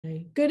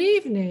Good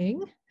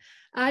evening.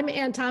 I'm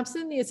Ann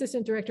Thompson, the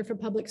Assistant Director for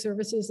Public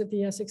Services at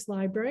the Essex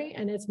Library,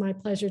 and it's my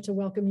pleasure to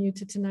welcome you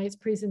to tonight's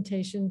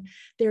presentation,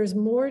 There's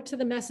More to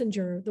the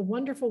Messenger, the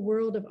Wonderful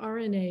World of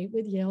RNA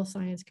with Yale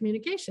Science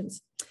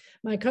Communications.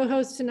 My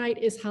co-host tonight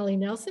is Holly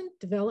Nelson,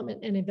 Development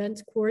and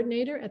Events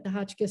Coordinator at the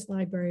Hotchkiss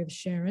Library of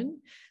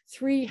Sharon.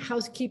 3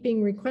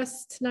 housekeeping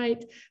requests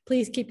tonight.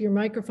 Please keep your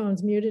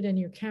microphones muted and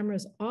your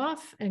cameras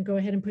off, and go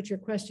ahead and put your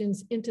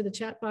questions into the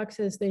chat box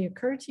as they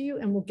occur to you,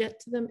 and we'll get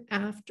to them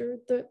after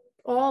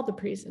all the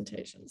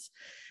presentations.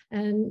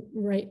 And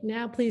right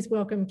now, please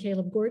welcome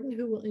Caleb Gordon,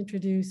 who will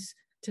introduce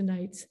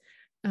tonight's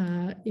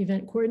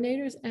event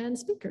coordinators and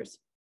speakers.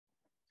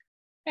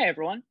 Hey,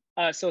 everyone.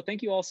 So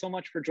thank you all so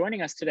much for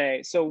joining us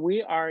today. So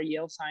we are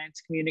Yale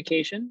Science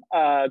Communication,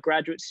 a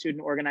graduate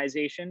student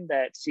organization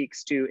that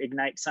seeks to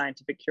ignite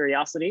scientific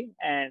curiosity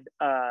and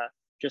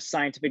just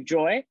scientific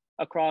joy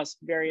across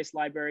various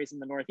libraries in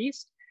the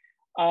Northeast.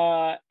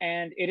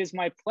 And it is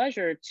my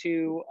pleasure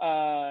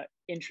to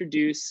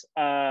introduce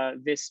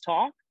this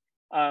talk.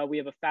 We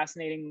have a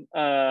fascinating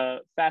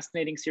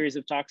series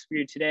of talks for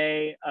you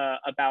today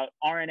about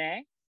RNA.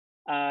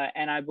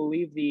 And I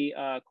believe the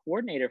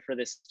coordinator for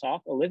this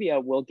talk, Olivia,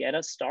 will get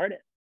us started.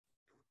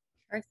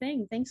 Sure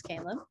thing. Thanks,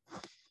 Caleb.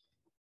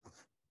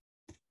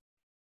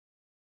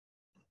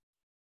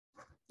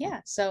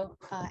 Yeah, so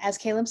as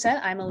Caleb said,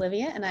 I'm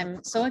Olivia, and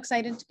I'm so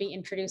excited to be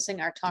introducing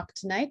our talk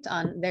tonight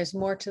on There's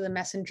More to the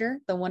Messenger,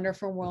 the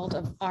Wonderful World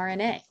of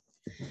RNA.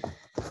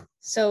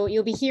 So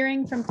you'll be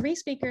hearing from 3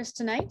 speakers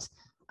tonight.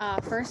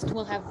 First,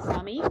 we'll have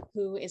Brahmmi,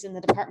 who is in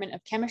the Department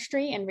of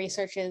Chemistry and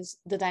researches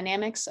the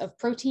dynamics of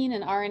protein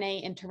and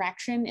RNA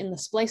interaction in the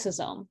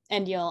spliceosome.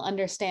 And you'll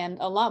understand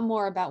a lot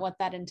more about what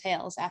that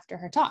entails after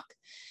her talk.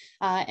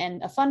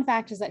 And a fun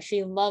fact is that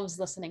she loves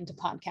listening to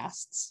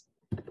podcasts.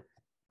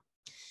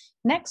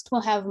 Next, we'll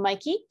have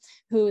Mikey,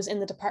 who's in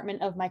the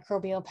Department of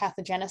Microbial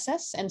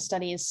Pathogenesis and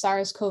studies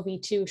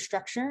SARS-CoV-2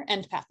 structure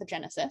and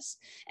pathogenesis,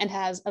 and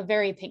has a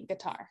very pink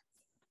guitar.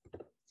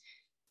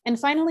 And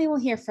finally, we'll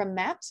hear from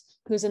Matt,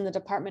 who's in the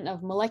Department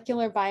of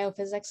Molecular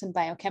Biophysics and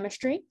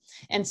Biochemistry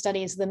and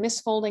studies the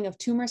misfolding of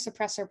tumor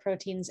suppressor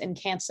proteins in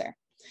cancer.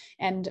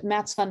 And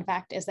Matt's fun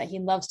fact is that he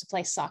loves to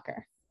play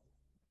soccer.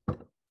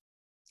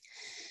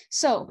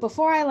 So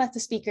before I let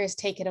the speakers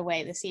take it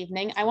away this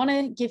evening, I want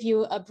to give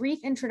you a brief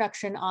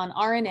introduction on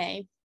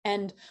RNA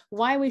and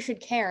why we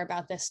should care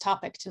about this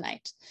topic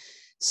tonight.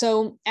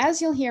 So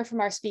as you'll hear from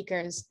our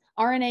speakers,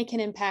 RNA can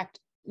impact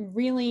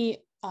really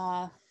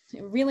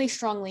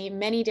strongly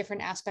many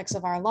different aspects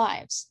of our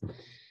lives.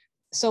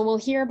 So we'll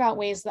hear about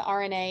ways that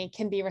RNA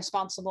can be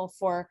responsible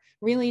for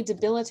really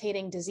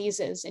debilitating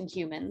diseases in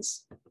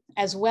humans,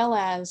 as well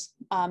as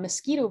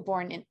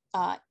mosquito-borne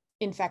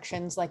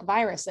infections like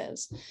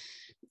viruses.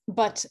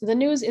 But the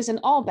news isn't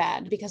all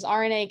bad, because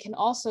RNA can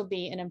also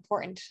be an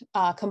important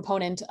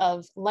component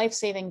of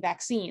life-saving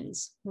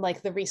vaccines,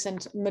 like the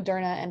recent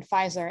Moderna and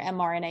Pfizer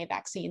mRNA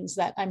vaccines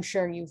that I'm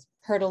sure you've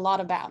heard a lot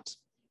about.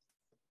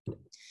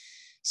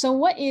 So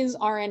what is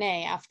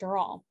RNA after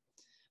all?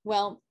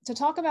 Well, to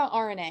talk about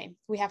RNA,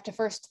 we have to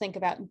first think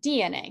about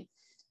DNA.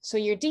 So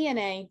your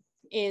DNA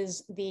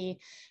is the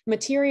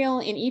material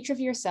in each of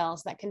your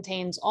cells that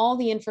contains all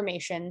the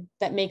information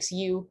that makes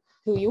you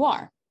who you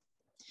are.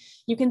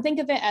 You can think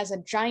of it as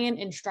a giant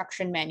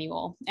instruction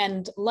manual,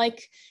 and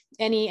like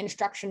any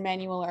instruction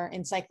manual or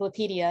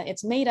encyclopedia,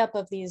 it's made up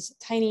of these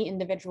tiny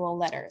individual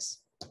letters.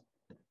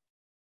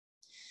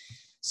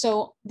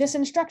 So this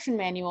instruction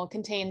manual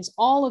contains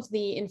all of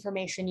the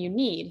information you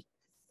need,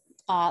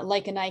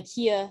 like an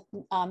IKEA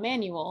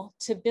manual,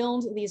 to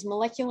build these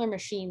molecular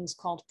machines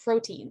called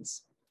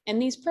proteins.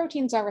 And these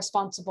proteins are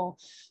responsible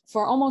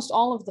for almost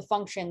all of the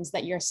functions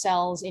that your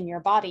cells in your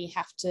body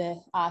have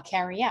to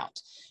carry out.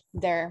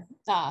 They're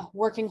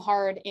working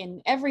hard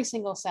in every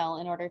single cell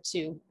in order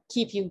to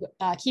keep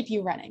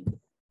you running.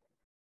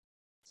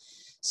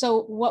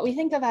 So what we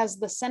think of as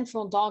the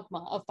central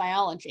dogma of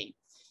biology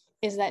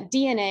is that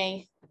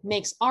DNA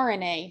makes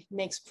RNA,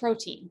 makes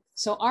protein.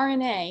 So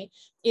RNA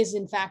is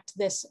in fact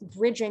this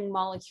bridging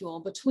molecule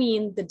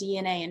between the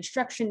DNA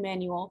instruction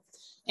manual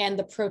and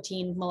the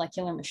protein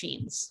molecular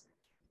machines.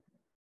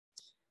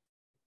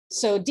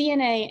 So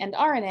DNA and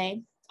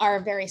RNA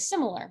are very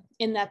similar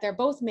in that they're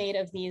both made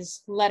of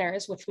these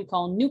letters, which we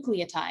call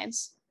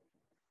nucleotides,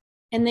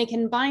 and they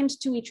can bind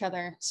to each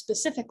other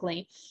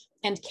specifically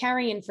and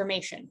carry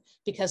information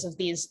because of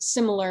these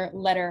similar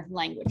letter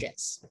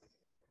languages.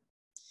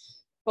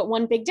 But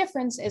one big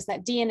difference is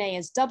that DNA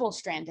is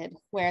double-stranded,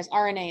 whereas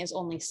RNA is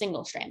only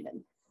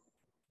single-stranded.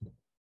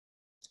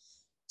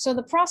 So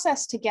the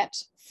process to get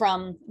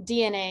from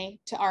DNA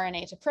to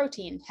RNA to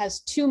protein has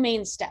 2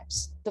 main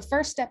steps. The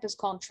first step is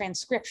called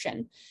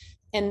transcription,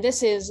 and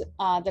this is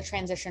the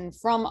transition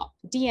from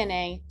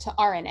DNA to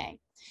RNA.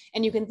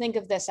 And you can think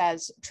of this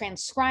as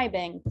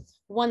transcribing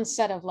one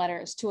set of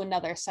letters to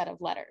another set of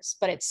letters,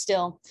 but it's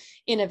still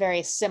in a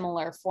very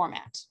similar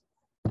format.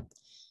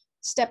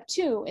 Step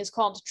 2 is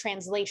called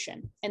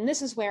translation, and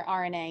this is where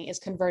RNA is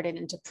converted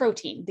into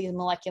protein, these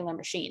molecular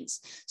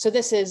machines. So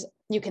this is,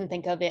 you can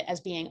think of it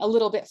as being a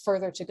little bit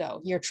further to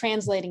go. You're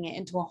translating it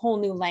into a whole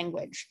new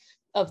language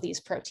of these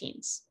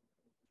proteins.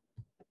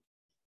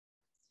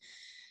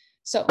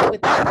 So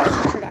with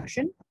that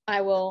introduction,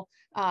 I will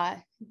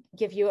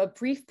give you a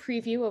brief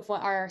preview of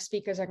what our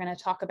speakers are going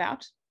to talk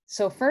about.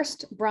 So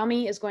first,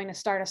 Brahmmi is going to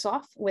start us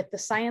off with the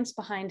science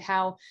behind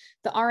how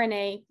the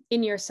RNA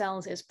in your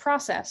cells is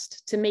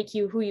processed to make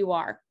you who you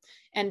are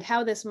and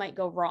how this might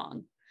go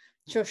wrong.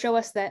 She'll show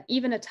us that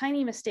even a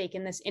tiny mistake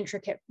in this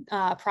intricate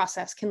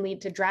process can lead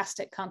to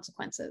drastic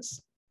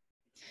consequences.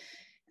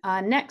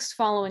 Next,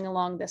 following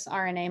along this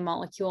RNA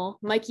molecule,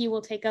 Mikey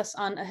will take us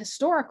on a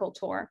historical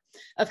tour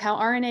of how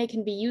RNA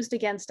can be used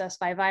against us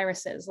by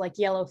viruses like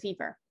yellow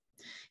fever.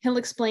 He'll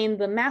explain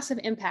the massive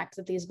impact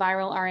that these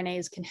viral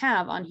RNAs can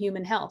have on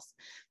human health,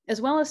 as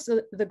well as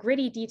the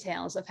gritty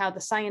details of how the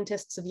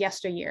scientists of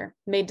yesteryear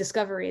made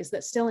discoveries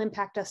that still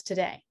impact us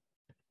today.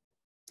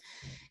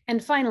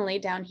 And finally,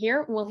 down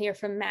here, we'll hear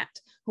from Matt,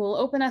 who will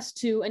open us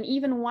to an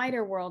even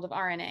wider world of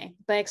RNA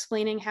by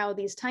explaining how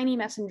these tiny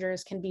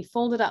messengers can be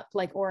folded up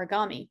like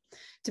origami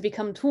to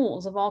become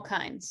tools of all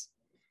kinds.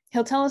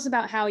 He'll tell us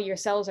about how your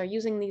cells are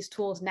using these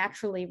tools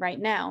naturally right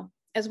now,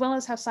 as well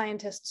as how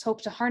scientists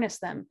hope to harness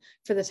them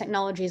for the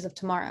technologies of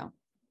tomorrow.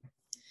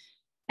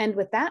 And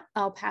with that,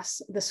 I'll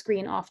pass the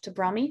screen off to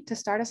Brahmmi to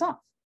start us off.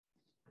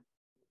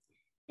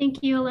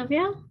 Thank you,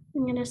 Olivia.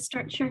 I'm going to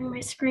start sharing my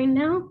screen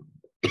now.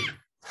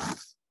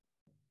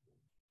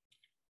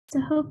 So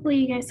hopefully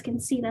you guys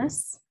can see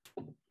this.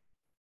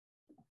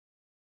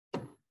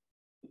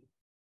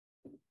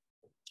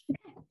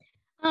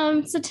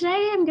 Okay. So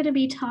today I'm going to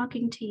be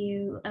talking to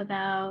you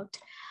about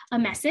a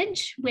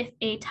message with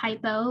a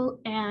typo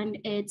and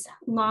its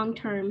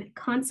long-term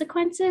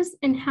consequences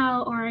and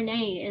how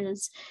RNA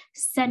is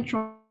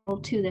central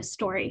to this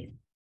story.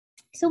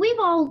 So we've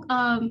all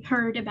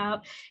heard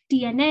about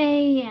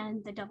DNA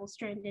and the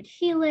double-stranded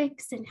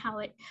helix and how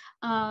it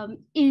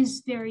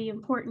is very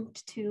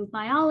important to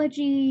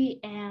biology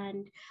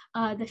and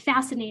the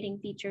fascinating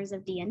features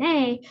of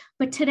DNA.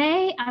 But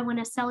today I want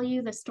to sell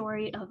you the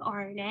story of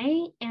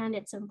RNA and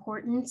its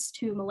importance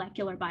to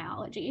molecular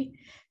biology.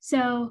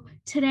 So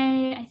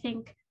today I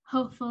think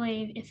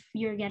hopefully, if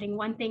you're getting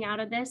one thing out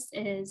of this,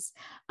 is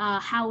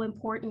how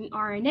important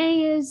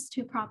RNA is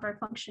to proper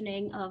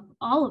functioning of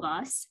all of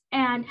us,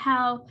 and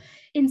how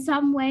in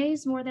some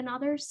ways more than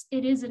others,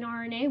 it is an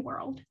RNA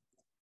world.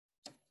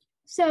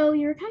 So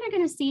you're kind of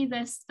going to see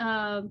this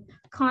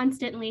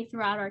constantly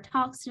throughout our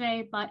talks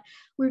today, but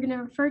we're going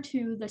to refer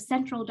to the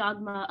central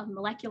dogma of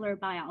molecular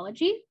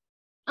biology.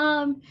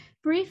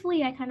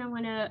 Briefly, I kind of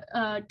want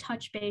to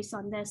touch base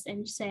on this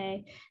and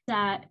say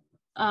that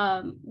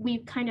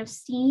we've kind of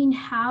seen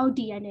how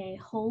DNA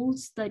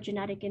holds the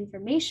genetic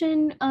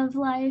information of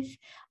life,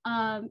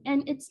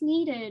 and it's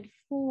needed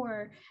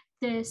for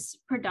this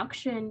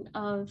production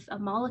of a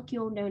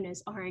molecule known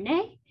as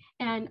RNA,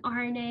 and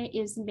RNA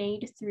is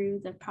made through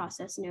the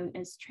process known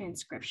as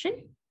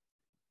transcription.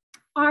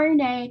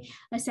 RNA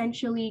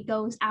essentially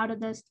goes out of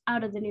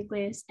the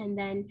nucleus and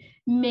then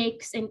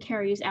makes and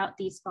carries out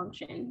these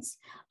functions.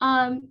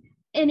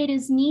 And it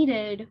is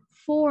needed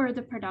for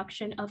the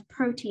production of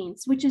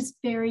proteins, which is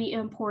very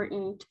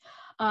important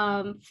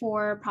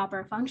for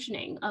proper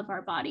functioning of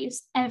our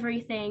bodies.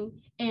 Everything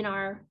in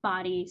our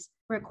bodies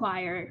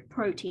require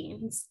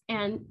proteins,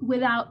 and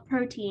without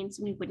proteins,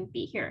 we wouldn't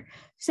be here.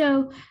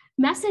 So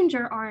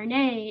messenger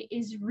RNA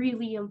is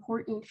really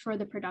important for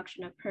the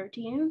production of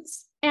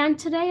proteins. And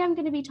today I'm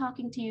going to be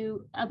talking to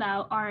you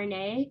about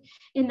RNA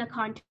in the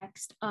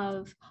context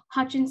of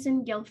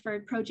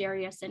Hutchinson-Gilford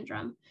progeria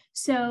syndrome.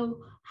 So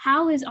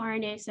how is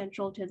RNA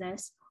central to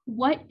this?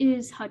 What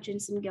is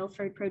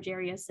Hutchinson-Gilford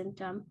progeria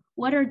syndrome?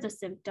 What are the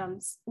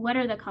symptoms? What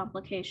are the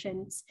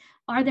complications?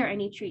 Are there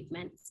any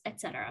treatments,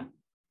 etc.?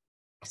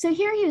 So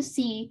here you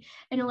see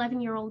an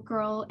 11-year-old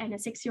girl and a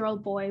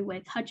 6-year-old boy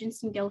with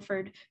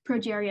Hutchinson-Gilford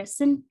progeria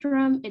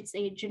syndrome. It's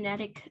a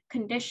genetic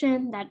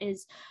condition that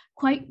is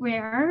quite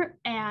rare,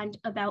 and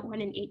about 1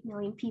 in 8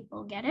 million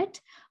people get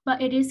it,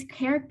 but it is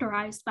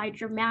characterized by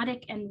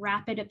dramatic and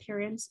rapid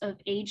appearance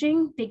of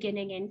aging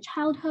beginning in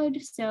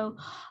childhood. So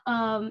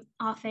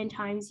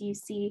oftentimes you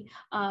see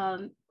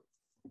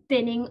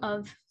thinning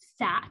of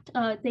fat,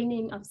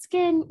 thinning of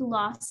skin,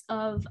 loss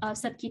of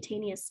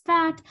subcutaneous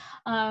fat,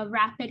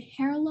 rapid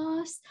hair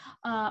loss,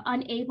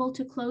 unable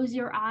to close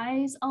your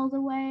eyes all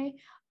the way.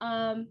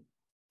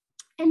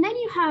 And then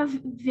you have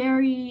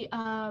very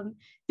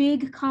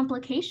big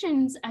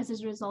complications as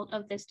a result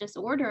of this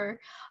disorder.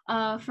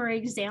 For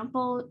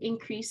example,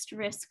 increased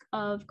risk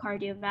of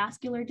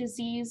cardiovascular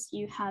disease.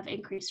 You have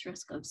increased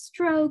risk of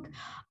stroke.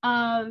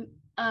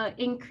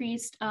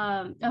 increased,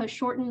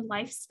 shortened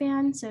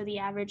lifespan. So the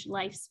average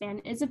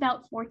lifespan is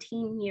about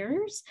 14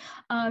 years.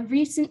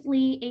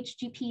 Recently,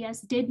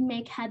 HGPS did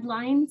make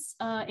headlines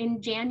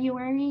in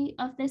January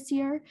of this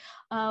year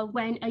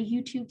when a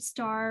YouTube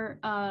star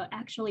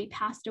actually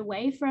passed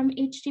away from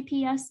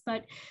HGPS,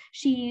 but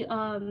she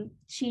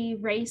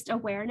raised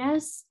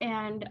awareness,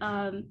 and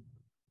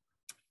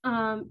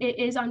it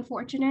is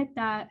unfortunate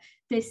that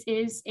this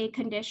is a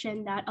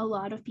condition that a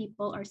lot of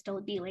people are still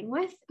dealing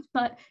with.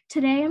 But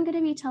today I'm going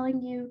to be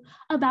telling you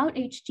about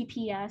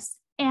HGPS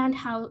and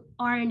how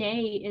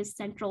RNA is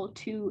central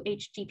to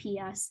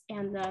HGPS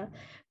and the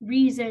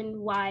reason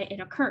why it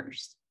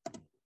occurs.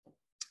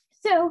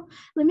 So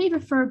let me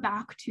refer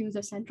back to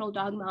the central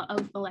dogma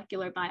of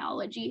molecular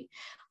biology.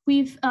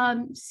 We've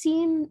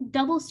seen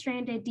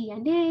double-stranded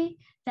DNA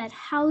that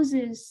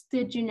houses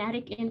the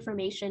genetic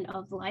information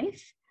of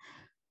life,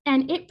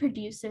 and it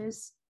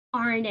produces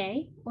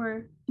RNA,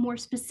 or more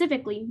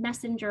specifically,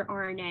 messenger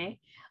RNA,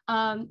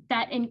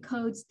 that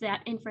encodes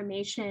that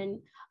information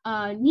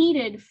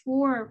needed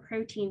for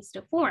proteins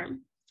to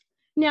form.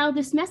 Now,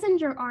 this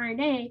messenger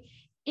RNA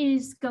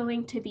is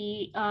going to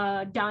be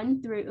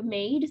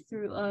made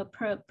through a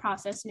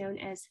process known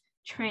as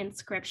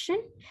transcription,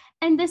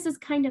 and this is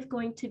kind of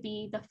going to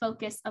be the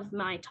focus of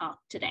my talk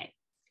today.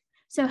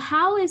 So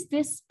how is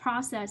this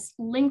process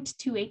linked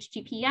to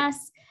HGPS?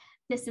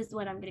 This is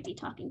what I'm going to be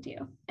talking to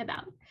you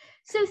about.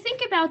 So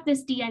think about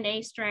this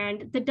DNA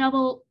strand, the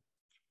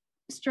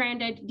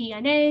double-stranded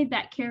DNA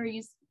that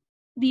carries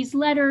these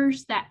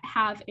letters that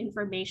have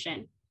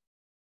information.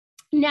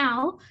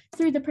 Now,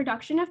 through the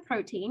production of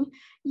protein,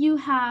 you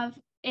have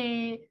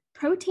a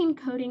protein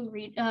coding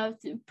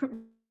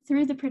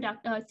through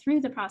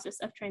the process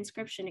of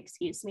transcription,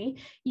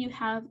 you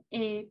have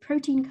a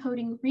protein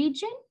coding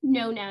region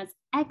known as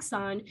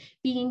exon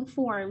being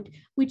formed,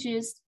 which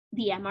is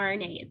the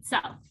mRNA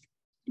itself.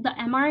 The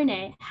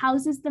mRNA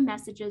houses the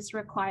messages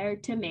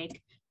required to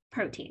make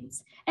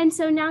proteins. And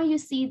so now you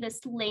see this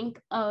link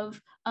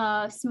of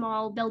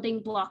small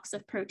building blocks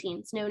of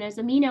proteins known as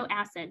amino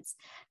acids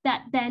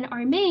that then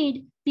are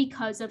made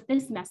because of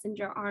this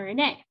messenger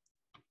RNA.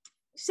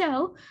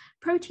 So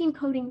protein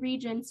coding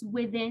regions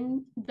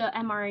within the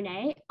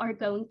mRNA are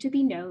going to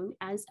be known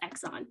as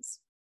exons.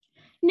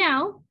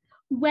 Now,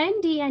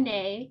 when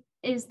DNA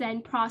is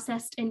then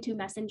processed into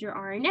messenger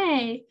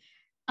RNA,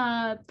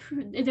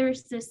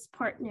 there's this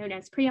part known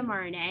as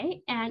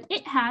pre-mRNA, and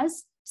it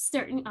has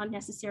certain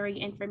unnecessary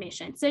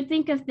information. So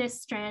think of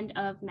this strand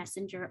of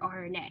messenger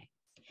RNA.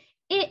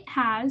 It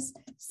has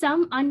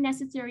some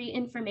unnecessary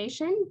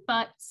information,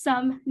 but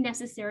some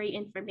necessary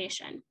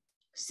information.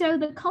 So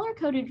the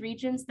color-coded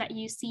regions that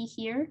you see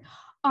here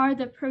are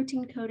the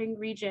protein coding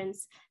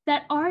regions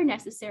that are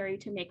necessary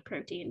to make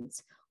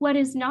proteins. What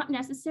is not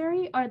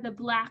necessary are the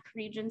black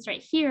regions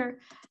right here.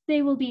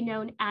 They will be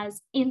known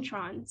as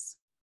introns.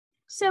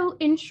 So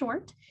in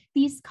short,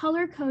 these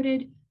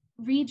color-coded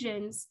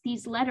regions,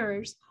 these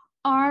letters,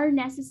 are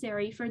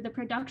necessary for the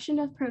production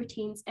of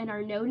proteins and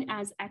are known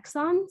as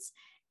exons.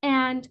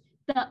 And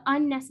the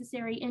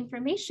unnecessary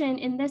information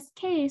in this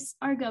case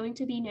are going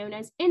to be known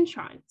as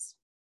introns.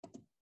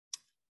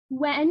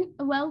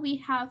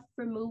 We have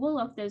removal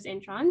of those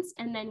introns,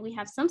 and then we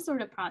have some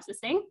sort of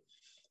processing,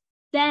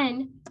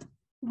 then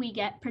we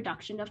get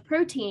production of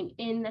protein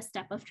in the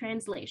step of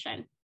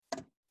translation.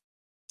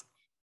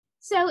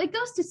 So it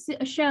goes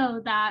to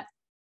show that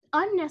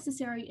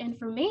unnecessary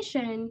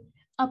information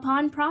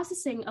upon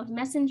processing of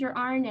messenger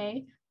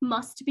RNA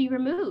must be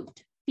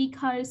removed,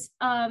 because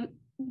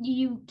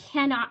you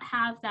cannot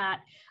have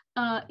that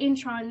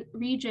intron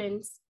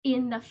regions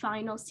in the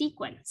final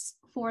sequence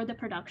for the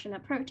production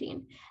of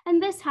protein.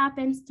 And this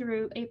happens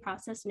through a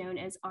process known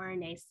as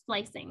RNA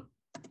splicing.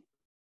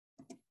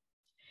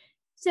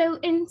 So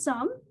in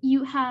sum,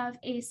 you have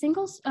a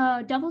single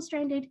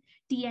double-stranded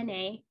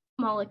DNA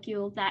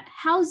molecule that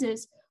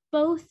houses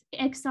both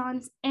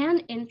exons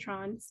and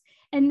introns,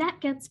 and that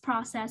gets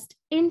processed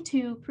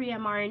into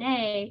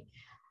pre-mRNA.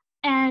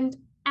 And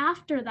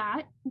after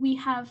that, we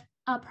have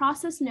a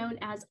process known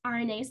as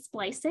RNA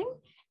splicing,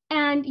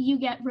 and you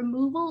get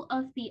removal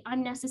of the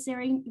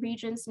unnecessary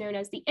regions known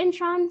as the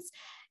introns.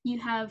 You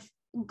have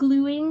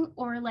gluing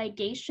or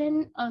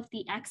ligation of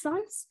the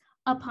exons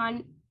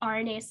upon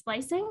RNA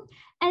splicing,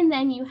 and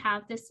then you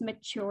have this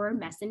mature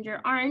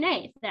messenger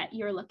RNA that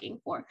you're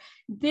looking for.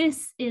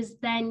 This is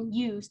then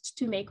used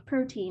to make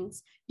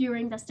proteins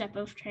during the step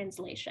of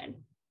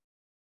translation.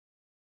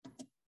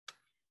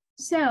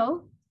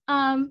 So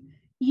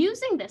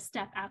using this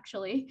step,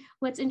 actually,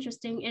 what's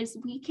interesting is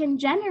we can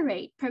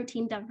generate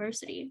protein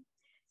diversity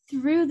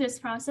through this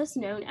process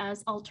known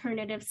as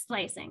alternative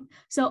splicing.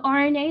 So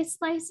RNA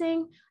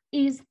splicing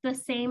is the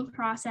same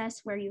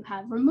process where you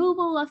have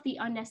removal of the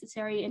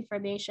unnecessary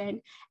information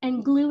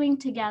and gluing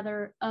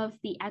together of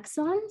the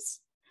exons.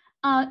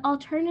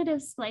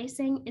 Alternative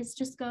splicing is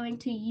just going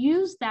to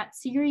use that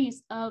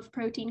series of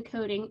protein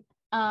coding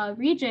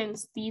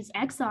regions, these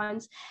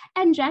exons,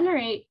 and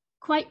generate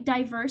quite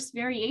diverse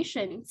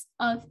variations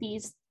of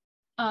these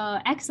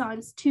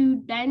exons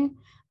to then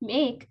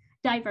make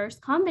diverse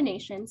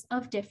combinations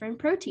of different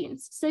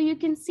proteins. So you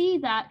can see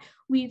that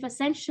we've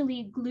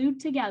essentially glued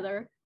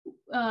together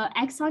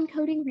exon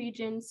coding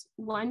regions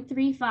 1,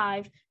 3,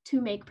 5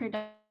 to make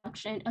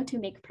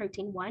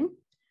protein 1,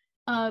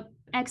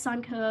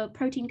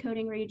 protein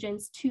coding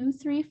regions 2,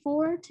 3,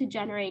 4 to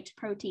generate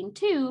protein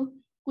 2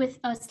 with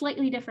a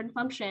slightly different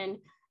function.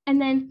 And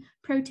then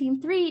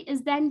protein 3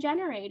 is then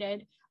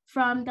generated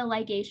from the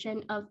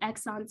ligation of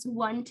exons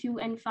 1, 2,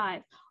 and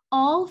 5,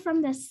 all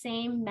from the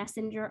same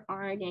messenger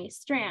RNA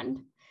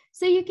strand.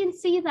 So you can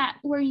see that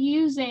we're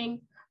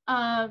using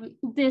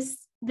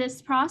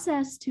this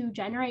process to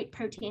generate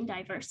protein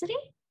diversity,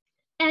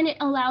 and it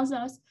allows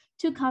us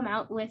to come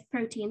out with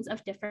proteins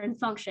of different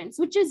functions,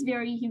 which is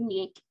very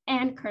unique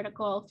and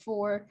critical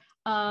for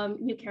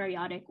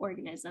eukaryotic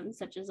organisms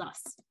such as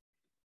us.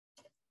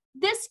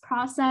 This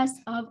process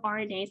of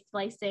RNA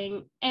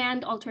splicing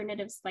and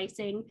alternative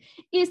splicing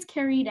is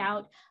carried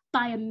out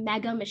by a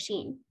mega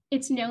machine.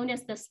 It's known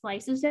as the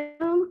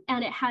spliceosome,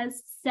 and it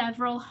has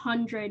several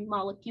hundred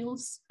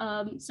molecules,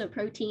 so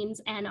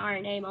proteins and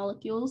RNA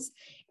molecules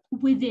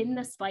within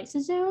the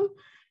spliceosome,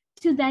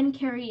 to then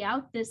carry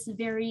out this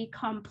very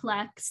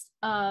complex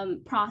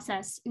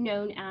process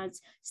known as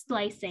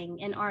splicing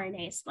and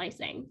RNA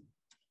splicing.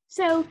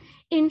 So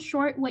in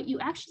short, what you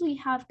actually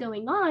have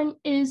going on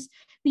is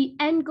the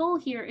end goal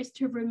here is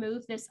to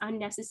remove this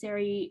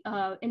unnecessary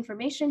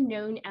information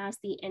known as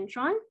the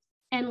intron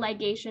and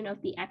ligation of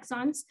the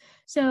exons.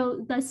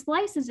 So the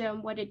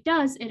spliceosome, what it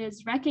does, it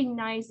is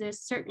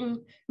recognizes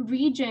certain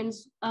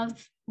regions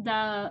of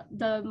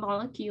the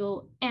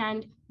molecule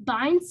and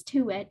binds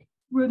to it,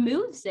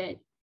 removes it,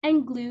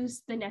 and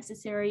glues the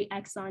necessary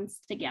exons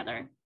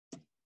together.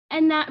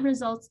 And that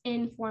results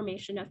in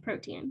formation of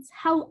proteins.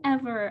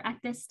 However, at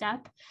this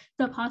step,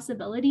 the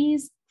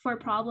possibilities for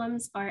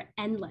problems are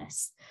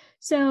endless.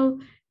 So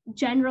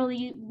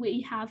generally,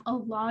 we have a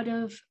lot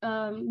of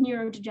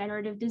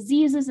neurodegenerative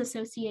diseases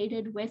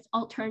associated with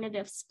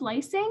alternative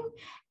splicing.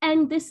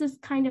 And this is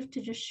kind of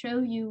to just show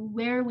you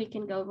where we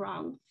can go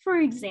wrong. For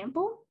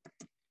example,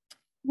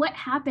 what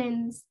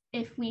happens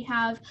if we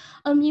have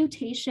a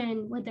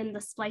mutation within the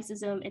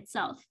spliceosome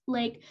itself?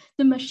 Like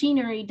the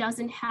machinery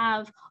doesn't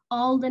have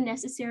all the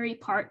necessary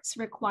parts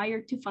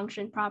required to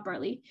function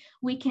properly.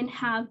 We can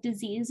have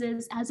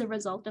diseases as a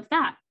result of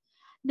that.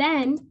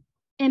 Then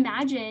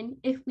imagine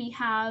if we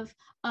have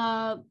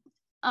a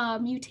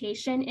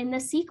mutation in the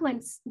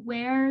sequence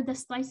where the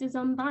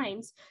spliceosome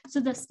binds. So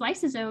the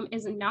spliceosome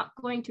is not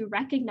going to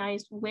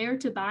recognize where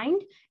to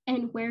bind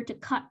and where to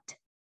cut.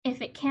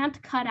 If it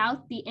can't cut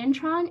out the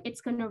intron,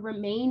 it's going to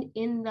remain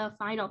in the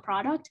final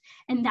product,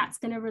 and that's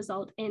going to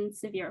result in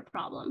severe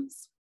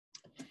problems.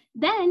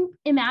 Then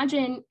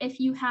imagine if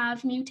you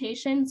have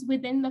mutations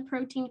within the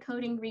protein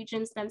coding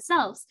regions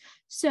themselves.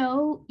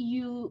 So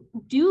you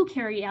do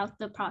carry out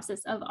the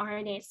process of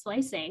RNA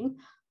splicing,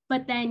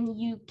 but then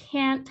you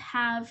can't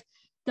have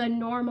the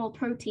normal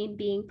protein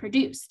being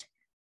produced,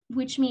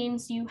 which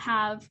means you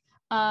have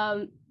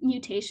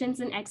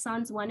mutations in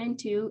exons 1 and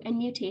 2 and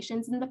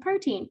mutations in the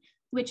protein,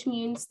 which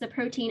means the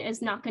protein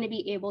is not going to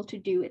be able to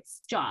do its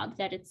job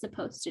that it's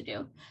supposed to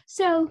do.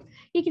 So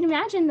you can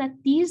imagine that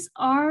these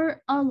are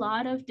a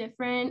lot of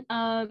different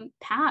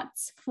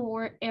paths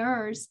for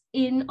errors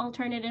in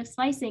alternative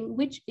splicing,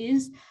 which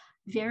is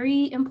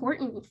very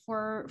important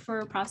for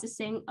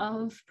processing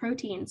of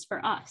proteins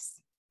for us.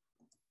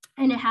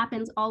 And it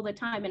happens all the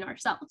time in our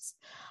cells.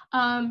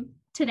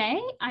 Today,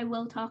 I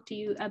will talk to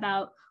you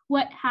about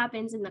what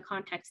happens in the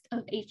context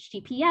of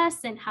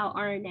HTTPS and how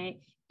RNA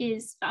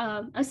is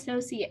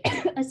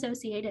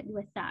associated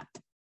with that.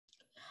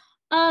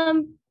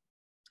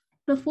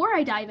 Before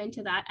I dive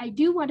into that, I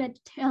do want to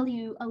tell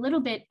you a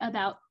little bit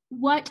about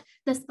what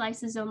the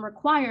spliceosome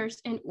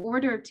requires in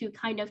order to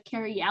kind of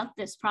carry out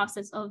this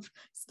process of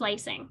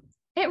splicing.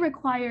 It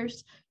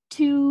requires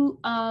two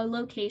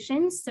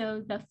locations,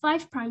 so the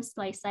 5'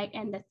 splice site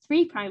and the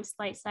 3'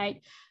 splice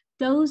site.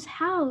 Those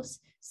house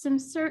some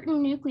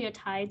certain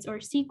nucleotides or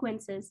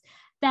sequences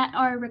that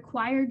are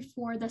required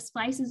for the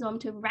spliceosome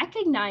to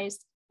recognize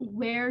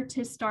where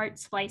to start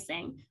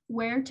splicing,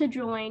 where to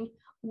join,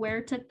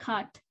 where to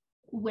cut,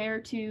 where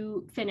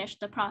to finish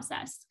the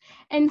process.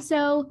 And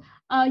so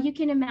you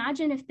can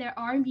imagine if there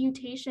are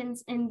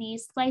mutations in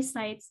these splice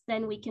sites,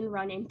 then we can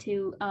run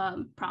into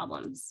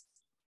problems.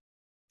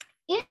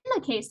 In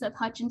the case of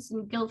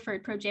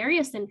Hutchinson-Gilford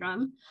progeria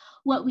syndrome,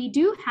 what we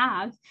do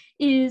have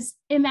is,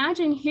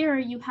 imagine here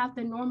you have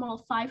the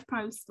normal 5'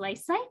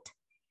 splice site.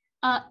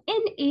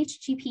 In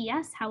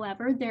HTTPS,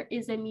 however, there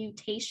is a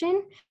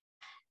mutation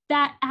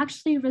that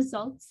actually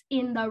results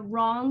in the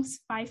wrong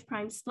 5'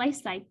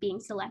 splice site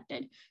being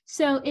selected.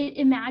 So it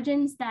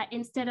imagines that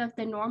instead of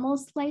the normal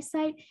splice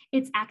site,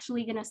 it's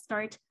actually going to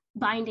start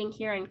binding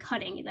here and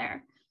cutting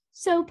there.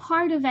 So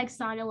part of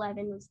exon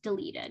 11 was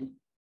deleted.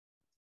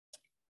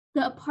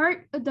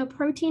 The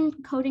protein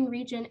coding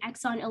region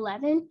exon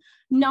 11,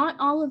 not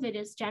all of it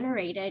is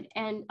generated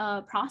and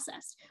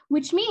processed,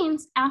 which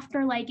means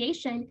after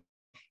ligation,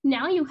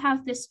 now you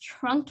have this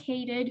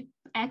truncated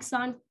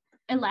exon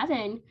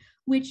 11,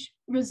 which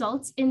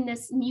results in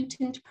this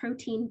mutant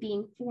protein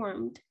being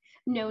formed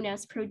known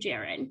as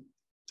progerin.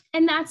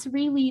 And that's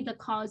really the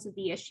cause of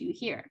the issue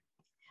here.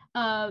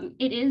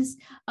 It is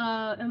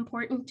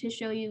important to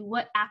show you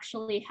what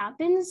actually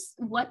happens,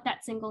 what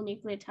that single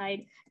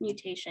nucleotide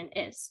mutation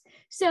is.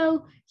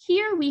 So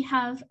here we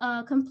have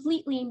a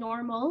completely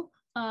normal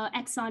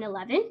exon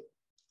 11.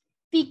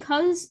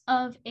 Because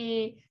of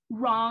a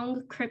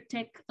wrong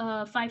cryptic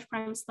 5'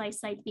 splice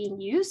site being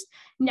used,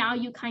 now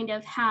you kind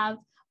of have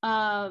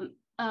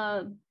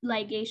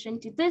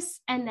ligation to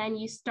this, and then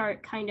you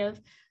start kind of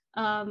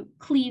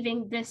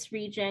cleaving this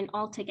region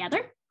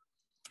altogether.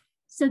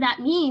 So that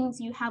means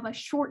you have a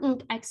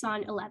shortened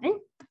exon 11.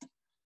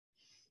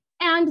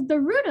 And the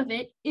root of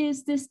it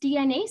is this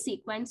DNA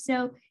sequence.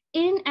 So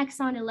in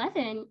exon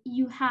 11,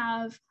 you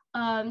have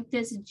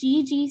this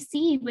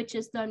GGC, which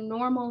is the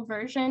normal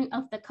version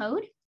of the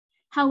code.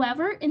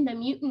 However, in the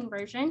mutant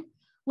version,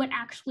 what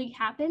actually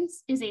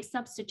happens is a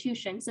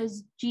substitution. So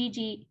it's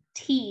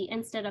GGT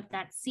instead of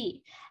that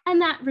C. And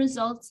that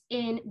results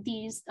in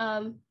these,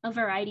 a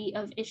variety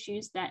of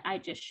issues that I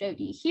just showed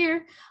you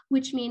here,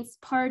 which means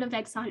part of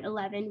exon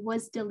 11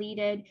 was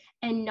deleted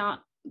and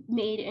not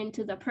made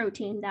into the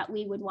protein that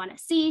we would want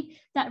to see.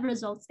 That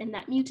results in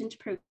that mutant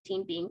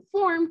protein being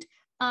formed.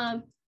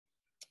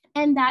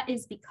 And that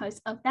is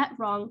because of that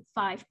wrong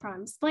 5'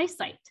 splice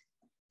site.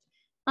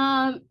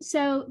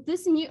 So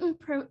this mutant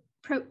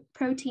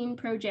protein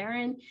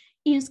progerin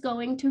is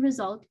going to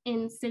result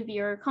in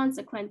severe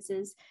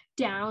consequences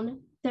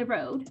down the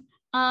road.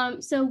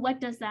 So what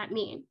does that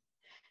mean?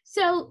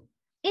 So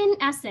in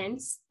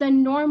essence, the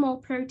normal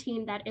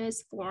protein that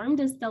is formed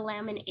is the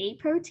lamin A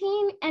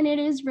protein, and it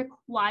is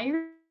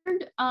required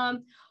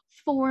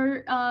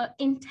for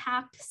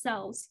intact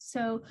cells.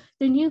 So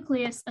the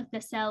nucleus of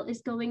the cell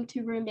is going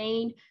to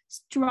remain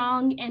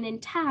strong and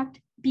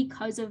intact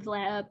because of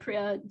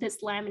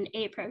this lamin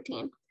A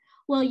protein.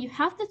 Well, you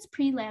have this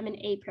pre-lamin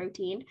A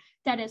protein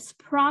that is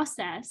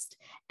processed,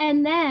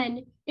 and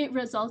then it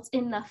results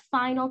in the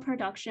final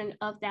production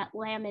of that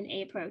lamin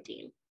A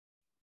protein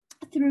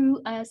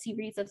through a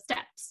series of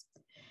steps.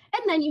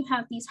 And then you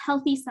have these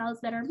healthy cells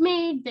that are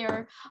made.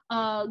 They're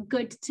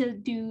good to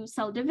do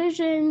cell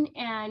division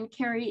and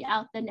carry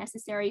out the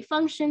necessary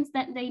functions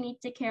that they need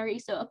to carry.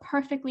 So a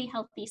perfectly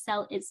healthy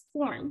cell is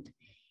formed.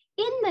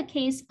 In the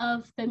case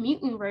of the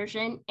mutant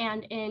version,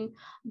 and in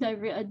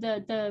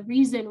the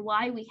reason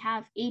why we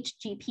have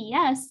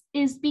HGPS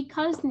is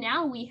because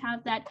now we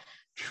have that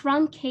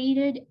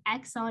truncated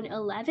exon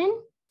 11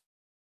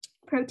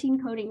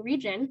 protein coding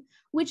region,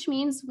 which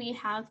means we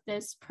have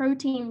this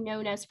protein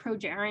known as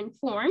progerin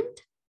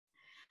formed,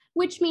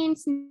 which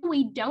means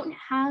we don't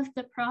have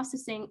the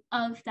processing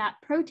of that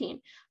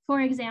protein.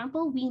 For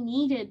example, we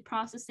needed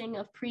processing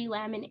of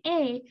pre-lamin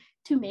A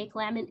to make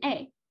lamin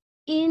A.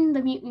 In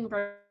the mutant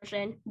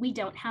version, we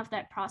don't have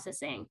that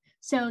processing.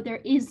 So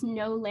there is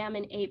no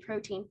lamin A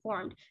protein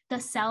formed. The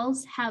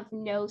cells have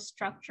no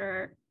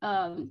structure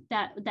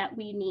that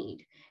we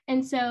need.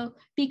 And so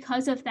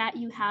because of that,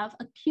 you have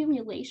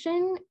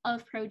accumulation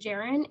of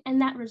progerin,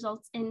 and that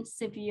results in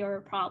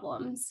severe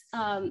problems.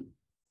 And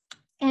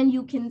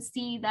you can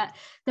see that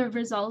the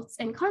results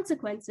and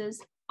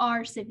consequences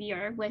are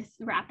severe with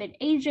rapid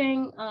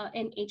aging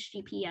in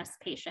HGPS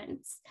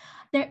patients.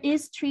 There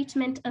is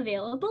treatment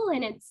available,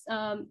 and it's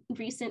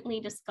recently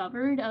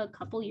discovered a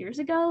couple years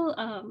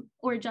ago,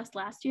 or just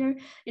last year.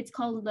 It's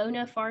called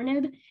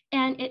lonafarnib,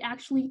 and it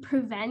actually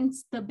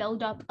prevents the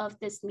buildup of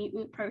this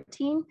mutant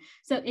protein.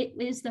 So it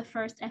is the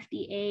first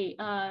FDA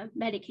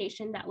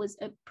medication that was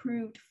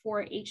approved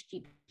for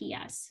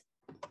HGPS.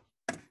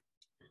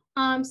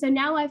 So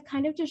now I've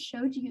kind of just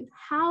showed you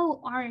how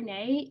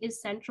RNA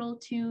is central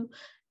to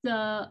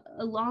the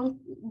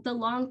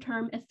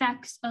long-term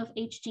effects of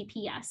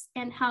HGPS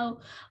and how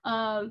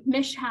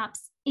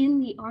mishaps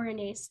in the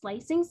RNA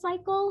splicing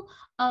cycle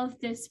of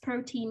this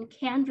protein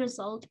can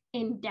result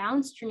in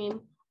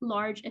downstream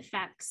large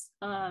effects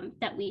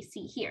that we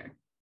see here.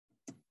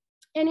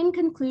 And in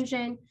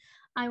conclusion,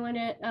 I want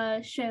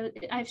to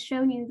I've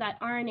shown you that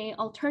RNA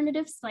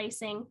alternative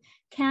splicing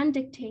can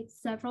dictate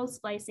several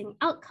splicing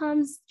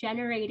outcomes,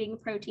 generating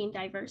protein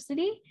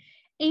diversity.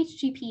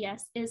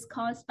 HGPS is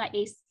caused by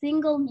a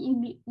single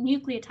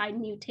nucleotide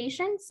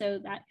mutation, so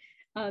that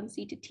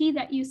C to T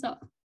that you saw,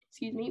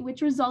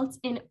 which results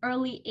in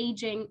early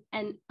aging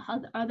and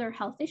other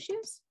health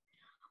issues.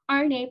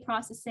 RNA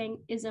processing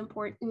is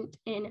important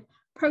in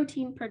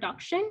protein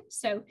production,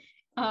 so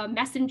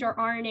messenger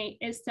RNA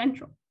is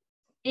central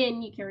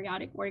in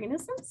eukaryotic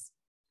organisms.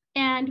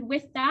 And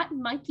with that,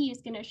 Mikey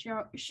is going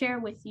to share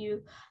with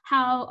you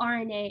how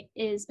RNA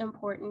is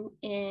important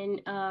in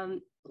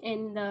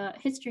the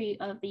history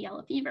of the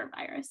yellow fever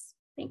virus.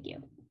 Thank you.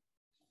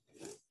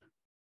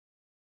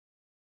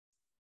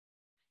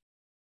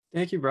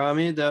 Thank you,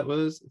 Brahmmi. That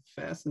was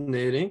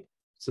fascinating.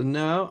 So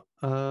now,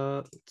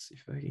 let's see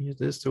if I can get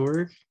this to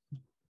work.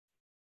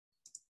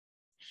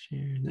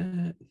 Share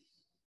that.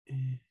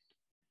 And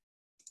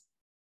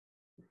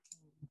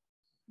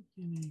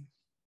beginning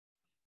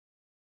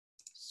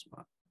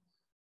spot.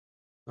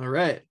 All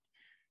right.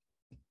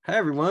 Hi,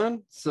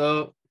 everyone.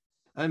 So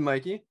I'm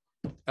Mikey.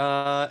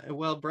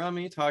 Well,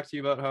 Brahmmi talked to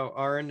you about how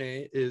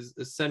RNA is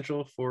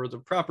essential for the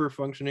proper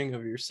functioning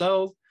of your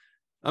cells.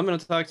 I'm going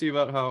to talk to you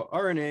about how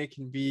RNA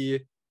can be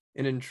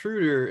an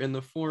intruder in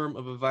the form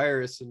of a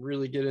virus and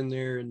really get in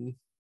there and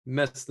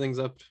mess things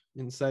up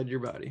inside your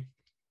body.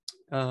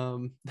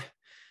 And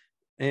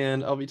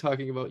I'll be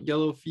talking about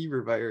yellow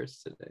fever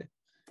virus today.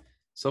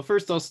 So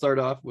first I'll start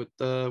off with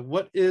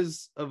what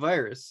is a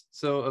virus?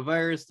 So a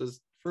virus is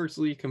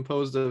firstly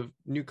composed of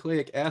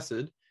nucleic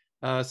acid,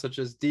 such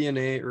as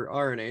DNA or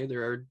RNA.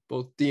 There are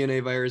both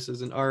DNA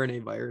viruses and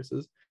RNA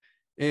viruses.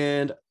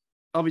 And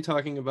I'll be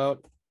talking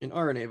about an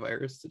RNA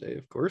virus today,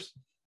 of course.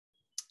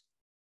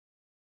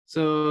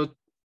 So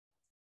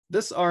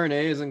this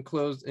RNA is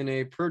enclosed in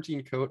a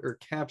protein coat or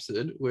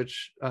capsid,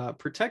 which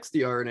protects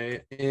the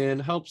RNA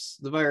and helps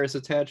the virus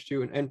attach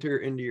to and enter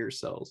into your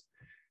cells.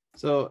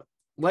 So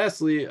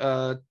lastly,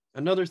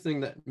 another thing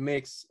that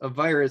makes a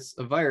virus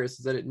is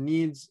that it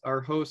needs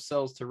our host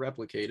cells to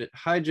replicate. It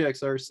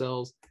hijacks our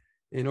cells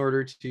in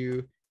order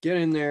to get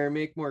in there,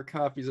 make more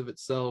copies of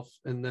itself,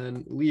 and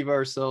then leave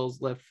our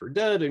cells left for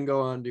dead and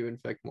go on to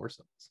infect more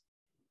cells.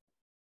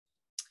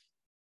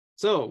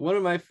 So one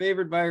of my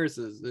favorite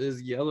viruses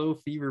is yellow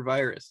fever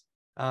virus.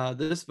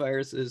 This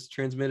virus is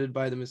transmitted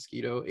by the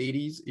mosquito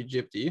Aedes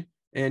aegypti,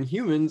 and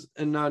humans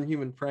and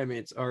non-human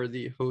primates are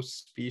the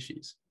host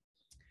species.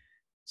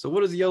 So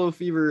what does yellow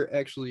fever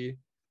actually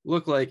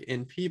look like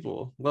in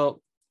people?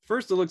 Well,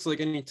 first it looks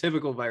like any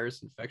typical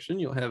virus infection.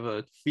 You'll have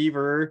a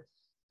fever,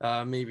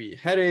 maybe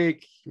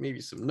headache, maybe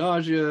some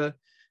nausea,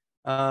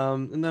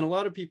 and then a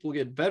lot of people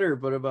get better,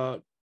 but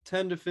about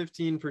 10 to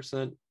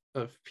 15%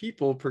 of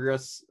people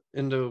progress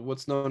into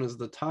what's known as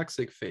the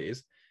toxic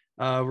phase,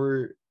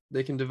 where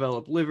they can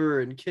develop liver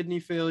and kidney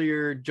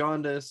failure,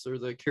 jaundice, or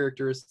the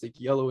characteristic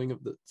yellowing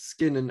of the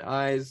skin and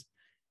eyes,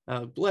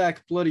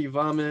 black bloody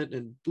vomit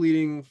and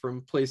bleeding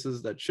from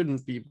places that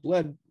shouldn't be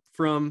bled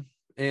from.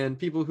 And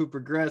people who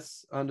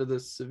progress onto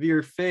this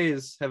severe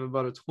phase have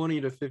about a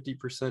 20 to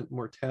 50%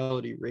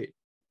 mortality rate.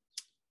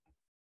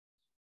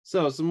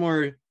 So some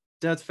more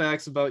death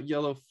facts about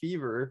yellow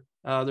fever.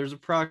 There's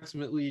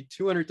approximately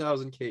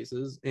 200,000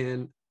 cases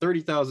and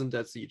 30,000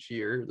 deaths each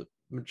year, the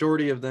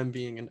majority of them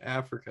being in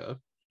Africa.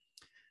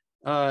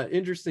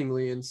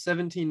 Interestingly, in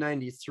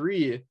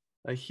 1793,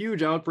 a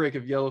huge outbreak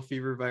of yellow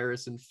fever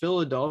virus in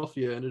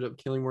Philadelphia ended up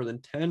killing more than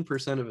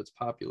 10% of its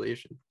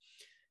population.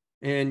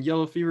 And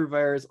yellow fever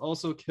virus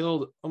also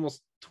killed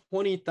almost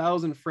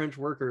 20,000 French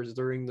workers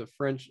during the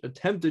French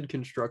attempted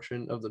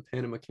construction of the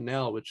Panama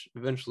Canal, which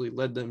eventually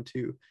led them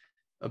to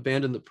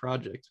abandon the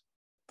project.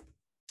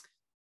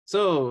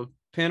 So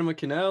Panama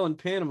Canal in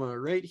Panama,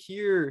 right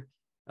here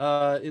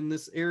in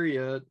this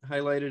area,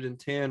 highlighted in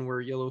tan, where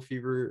yellow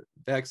fever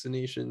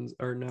vaccinations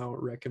are now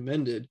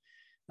recommended.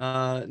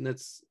 And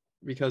that's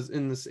because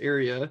in this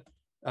area,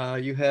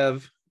 you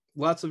have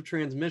lots of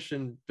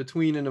transmission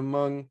between and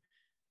among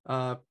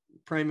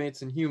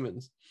primates and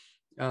humans.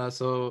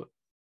 So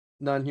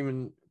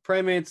non-human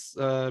primates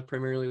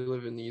primarily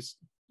live in these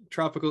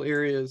tropical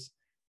areas,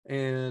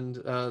 and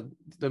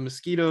the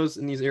mosquitoes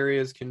in these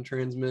areas can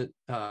transmit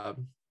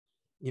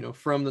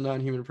from the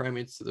non-human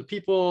primates to the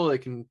people. It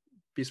can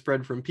be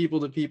spread from people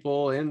to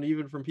people and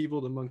even from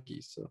people to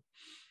monkeys. So,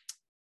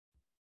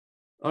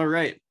 all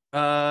right.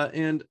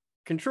 And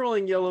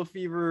controlling yellow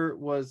fever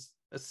was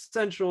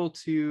essential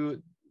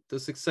to the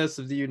success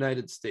of the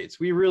United States.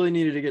 We really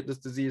needed to get this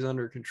disease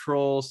under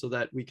control so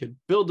that we could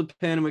build the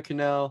Panama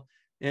Canal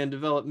and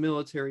develop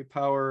military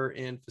power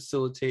and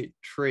facilitate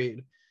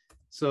trade.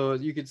 So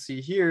you could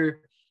see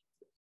here,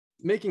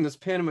 making this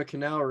Panama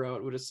Canal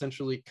route would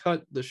essentially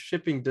cut the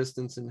shipping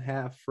distance in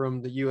half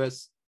from the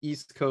US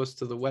East Coast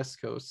to the West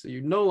Coast. So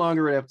you no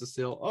longer would have to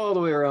sail all the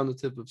way around the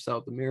tip of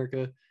South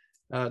America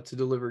to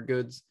deliver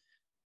goods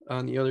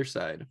on the other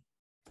side.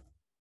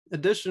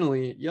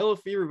 Additionally, yellow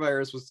fever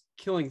virus was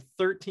killing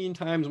 13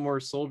 times more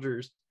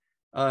soldiers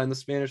in the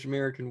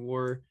Spanish-American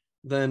War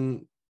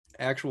than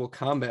actual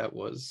combat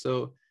was.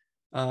 So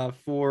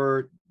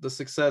for the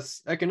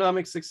success,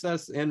 economic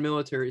success and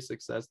military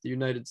success, the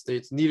United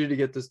States needed to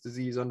get this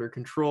disease under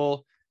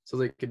control so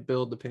they could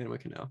build the Panama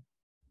Canal.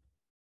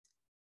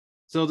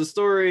 So the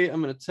story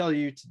I'm going to tell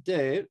you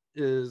today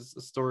is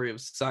a story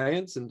of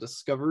science and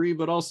discovery,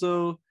 but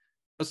also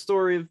a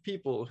story of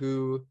people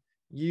who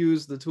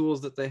used the tools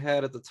that they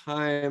had at the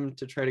time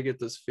to try to get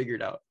this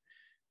figured out.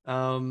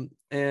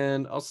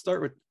 And I'll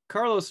start with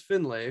Carlos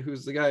Finlay,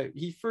 who's the guy,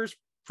 he first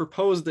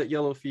proposed that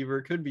yellow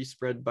fever could be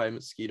spread by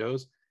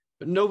mosquitoes,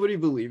 but nobody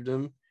believed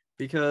him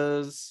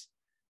because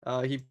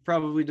he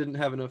probably didn't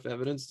have enough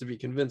evidence to be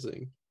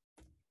convincing.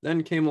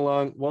 Then came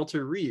along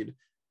Walter Reed,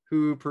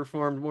 who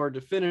performed more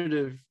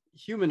definitive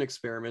human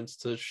experiments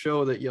to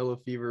show that yellow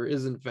fever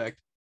is in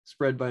fact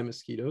spread by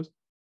mosquitoes.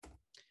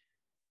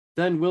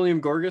 Then William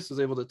Gorgas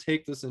was able to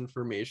take this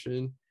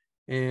information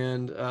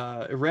and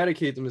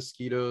eradicate the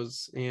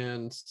mosquitoes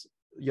and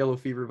yellow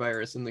fever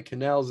virus in the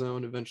canal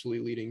zone, eventually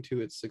leading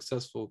to its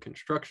successful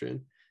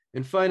construction.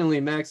 And finally,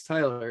 Max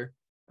Tyler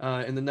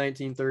in the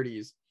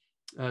 1930s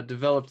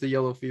developed the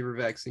yellow fever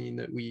vaccine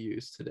that we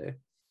use today.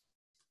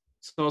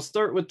 So I'll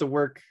start with the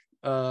work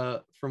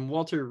from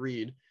Walter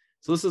Reed.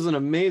 So this is an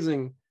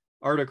amazing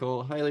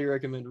article, highly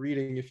recommend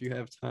reading if you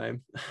have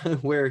time,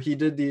 where he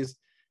did these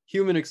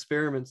human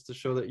experiments to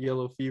show that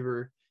yellow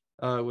fever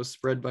was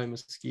spread by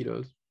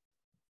mosquitoes.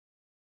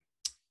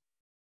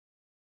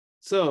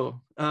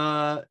 So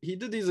he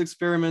did these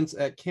experiments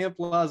at Camp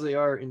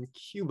Lazear in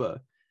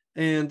Cuba,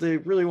 and they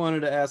really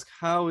wanted to ask,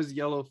 how is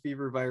yellow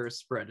fever virus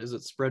spread? Is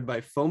it spread by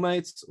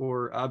fomites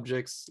or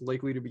objects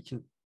likely to be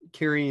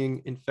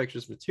carrying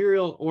infectious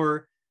material,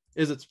 or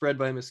is it spread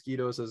by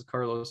mosquitoes, as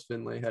Carlos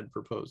Finlay had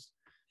proposed?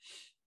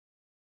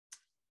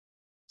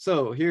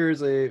 So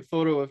here's a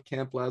photo of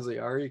Camp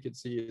Lazear. You can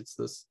see it's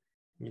this,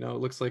 it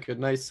looks like a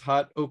nice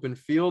hot open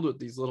field with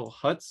these little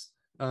huts.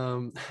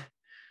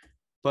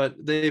 But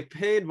they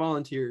paid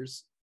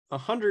volunteers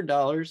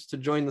 $100 to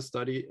join the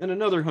study and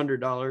another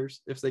 $100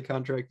 if they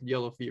contracted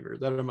yellow fever.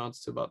 That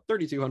amounts to about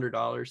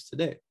 $3,200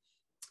 today.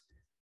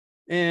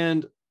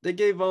 And they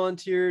gave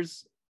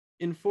volunteers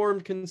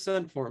informed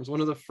consent forms.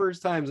 One of the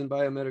first times in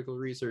biomedical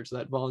research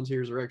that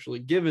volunteers were actually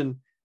given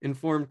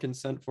informed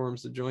consent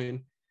forms to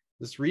join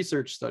this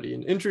research study.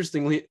 And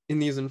interestingly, in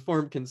these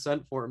informed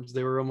consent forms,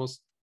 they were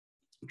almost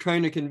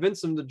trying to convince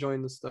them to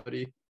join the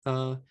study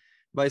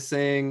by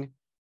saying,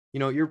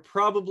 you're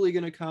probably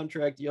going to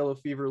contract yellow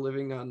fever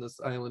living on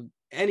this island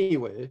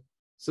anyway,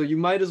 so you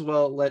might as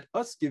well let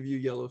us give you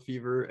yellow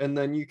fever, and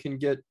then you can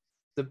get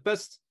the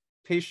best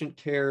patient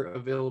care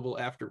available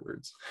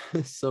afterwards.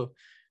 So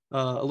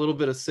a little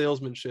bit of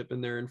salesmanship in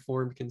their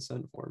informed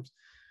consent forms.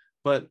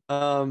 But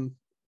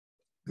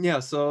yeah,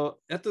 so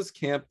at this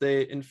camp,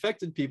 they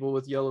infected people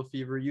with yellow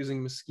fever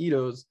using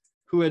mosquitoes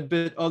who had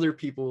bit other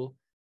people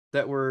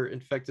that were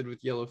infected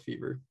with yellow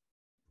fever.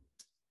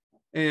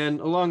 And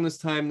along this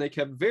time, they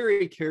kept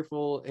very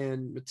careful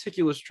and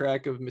meticulous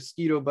track of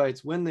mosquito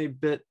bites when they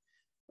bit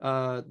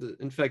the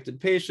infected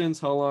patients,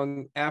 how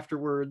long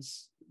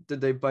afterwards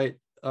did they bite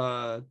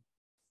a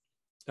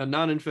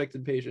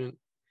non-infected patient,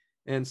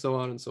 and so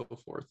on and so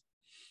forth.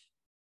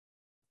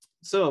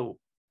 So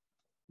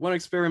one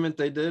experiment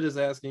they did is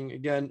asking,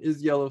 again,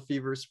 is yellow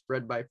fever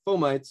spread by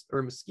fomites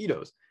or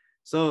mosquitoes?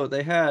 So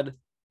they had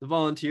the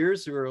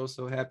volunteers, who are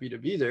also happy to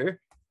be there,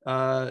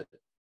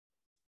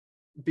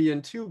 be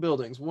in two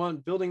buildings.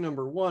 Building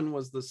number one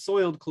was the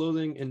soiled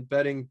clothing and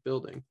bedding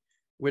building,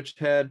 which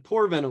had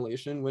poor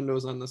ventilation,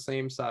 windows on the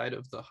same side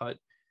of the hut.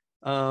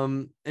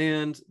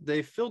 And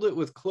they filled it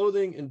with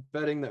clothing and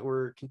bedding that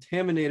were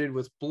contaminated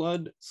with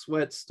blood,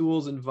 sweat,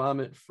 stools, and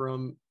vomit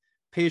from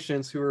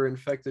patients who were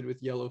infected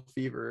with yellow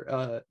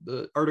fever.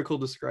 The article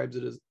describes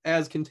it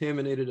as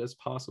contaminated as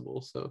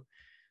possible. So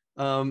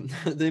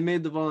they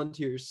made the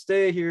volunteers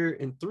stay here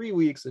in 3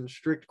 weeks in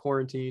strict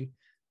quarantine.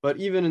 But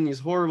even in these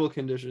horrible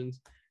conditions,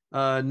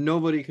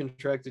 nobody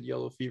contracted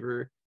yellow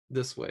fever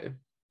this way.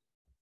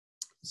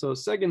 So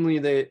secondly,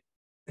 they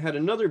had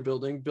another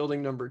building,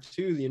 building number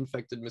two, the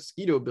infected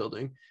mosquito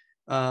building,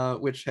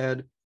 which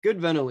had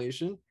good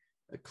ventilation,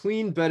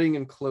 clean bedding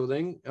and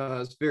clothing.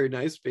 It's very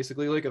nice,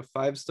 basically like a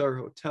 5-star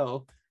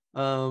hotel.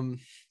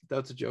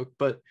 That's a joke,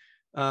 but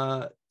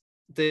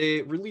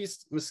they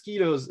released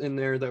mosquitoes in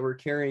there that were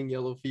carrying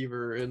yellow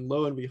fever, and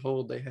lo and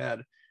behold, they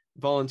had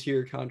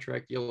volunteer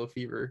contract yellow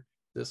fever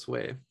this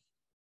way.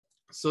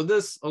 So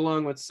this,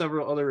 along with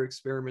several other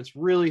experiments,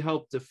 really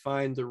helped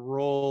define the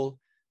role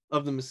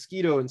of the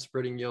mosquito in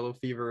spreading yellow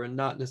fever and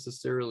not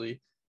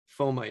necessarily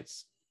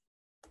fomites.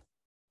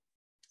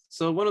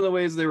 So one of the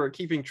ways they were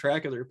keeping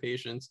track of their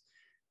patients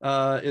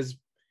is,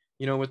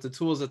 with the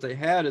tools that they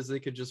had, is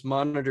they could just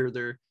monitor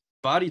their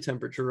body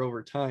temperature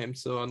over time.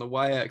 So on the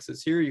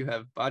y-axis here, you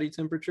have body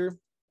temperature,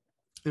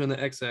 and on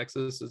the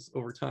x-axis is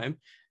over time.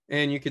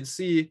 And you can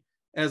see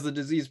as the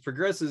disease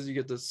progresses, you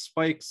get the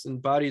spikes in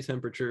body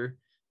temperature,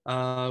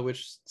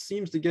 which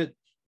seems to get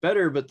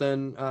better. But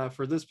then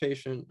for this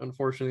patient,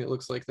 unfortunately, it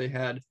looks like they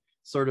had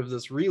sort of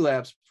this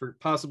relapse for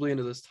possibly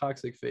into this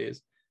toxic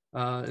phase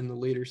in the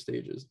later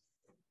stages.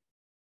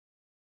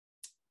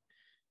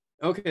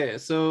 Okay,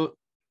 so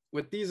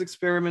with these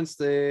experiments,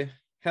 they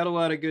had a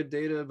lot of good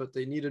data, but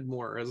they needed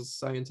more, as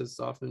scientists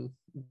often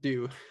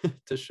do,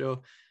 to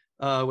show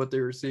what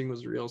they were seeing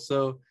was real.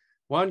 So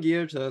Juan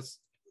Guillotas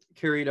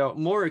carried out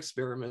more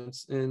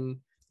experiments in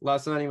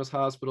Las Animas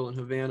Hospital in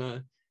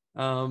Havana.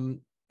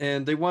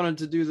 And they wanted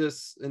to do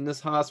this in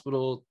this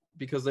hospital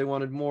because they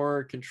wanted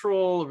more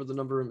control over the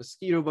number of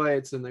mosquito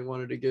bites, and they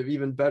wanted to give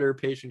even better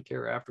patient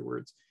care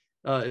afterwards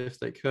if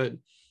they could.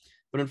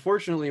 But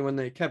unfortunately, when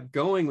they kept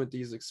going with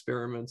these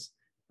experiments,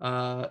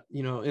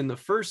 in the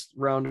first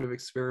round of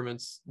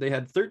experiments, they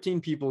had 13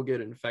 people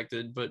get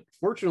infected, but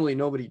fortunately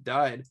nobody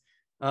died.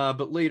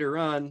 But later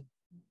on,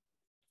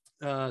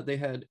 they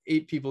had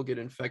 8 people get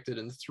infected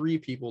and 3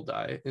 people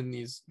die in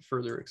these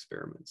further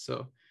experiments.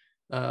 So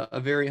a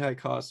very high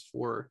cost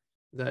for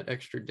that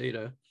extra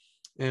data.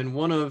 And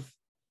one of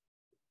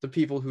the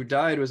people who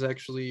died was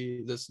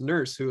actually this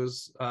nurse who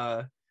was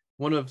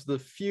one of the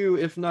few,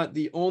 if not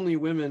the only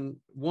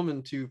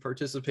woman to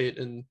participate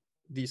in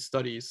these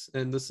studies.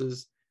 And this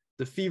is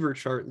the fever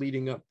chart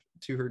leading up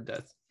to her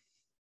death.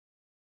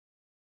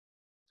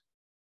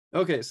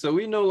 Okay, so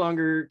we no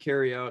longer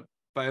carry out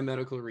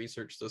biomedical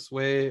research this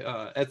way.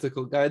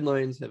 Ethical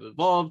guidelines have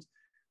evolved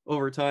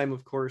over time,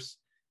 of course.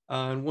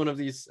 And one of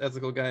these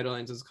ethical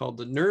guidelines is called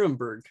the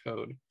Nuremberg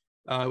Code,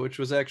 which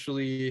was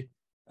actually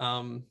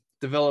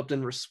developed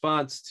in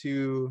response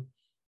to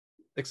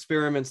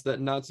experiments that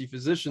Nazi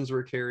physicians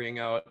were carrying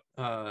out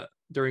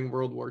during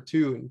World War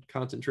II in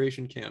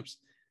concentration camps.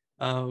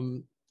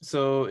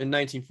 So in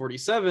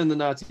 1947, the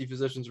Nazi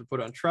physicians were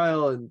put on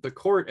trial, and the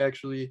court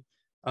actually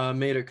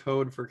made a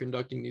code for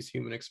conducting these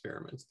human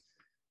experiments.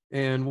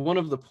 And one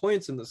of the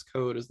points in this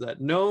code is that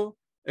no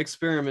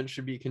experiment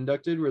should be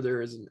conducted where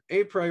there is an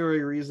a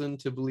priori reason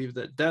to believe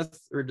that death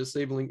or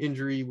disabling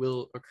injury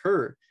will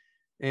occur.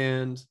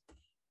 And,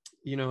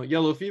 you know,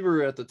 yellow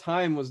fever at the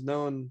time was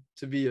known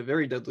to be a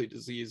very deadly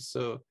disease.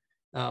 So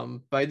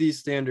by these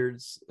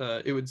standards,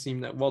 it would seem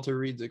that Walter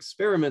Reed's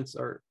experiments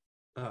are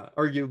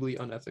arguably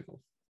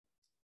unethical.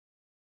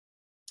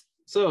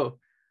 So,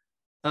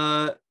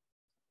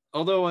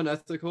 although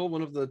unethical,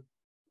 one of the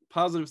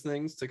positive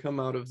things to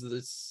come out of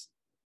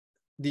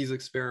these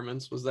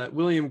experiments was that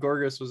William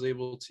Gorgas was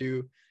able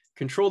to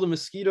control the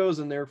mosquitoes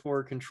and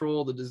therefore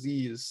control the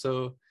disease.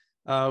 So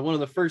one of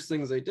the first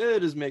things they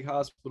did is make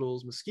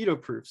hospitals mosquito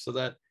proof, so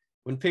that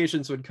when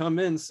patients would come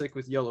in sick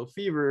with yellow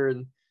fever,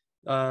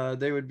 and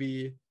they would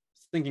be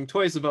thinking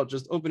twice about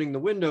just opening the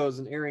windows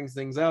and airing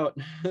things out,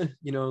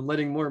 you know, and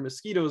letting more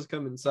mosquitoes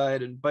come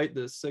inside and bite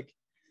the sick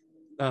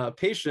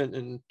patient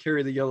and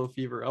carry the yellow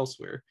fever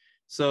elsewhere.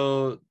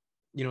 So,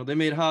 you know, they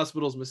made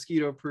hospitals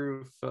mosquito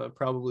proof,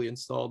 probably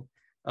installed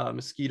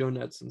mosquito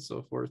nets and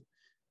so forth.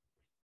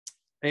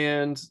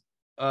 And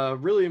a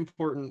really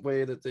important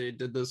way that they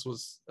did this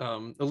was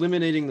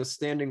eliminating the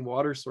standing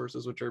water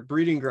sources, which are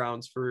breeding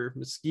grounds for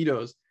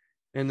mosquitoes.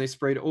 And they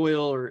sprayed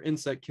oil or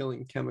insect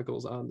killing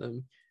chemicals on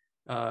them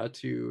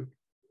to,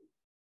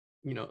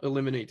 you know,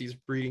 eliminate these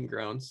breeding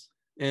grounds.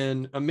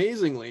 And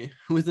amazingly,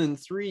 within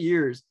 3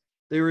 years,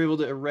 they were able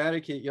to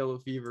eradicate yellow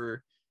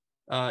fever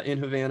in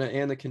Havana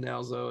and the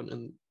Canal Zone,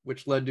 and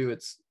which led to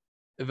its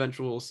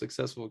eventual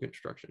successful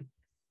construction.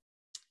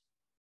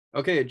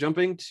 Okay,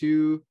 jumping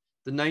to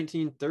the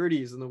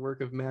 1930s and the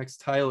work of Max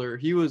Tyler.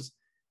 He was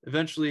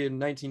eventually in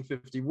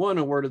 1951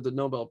 awarded the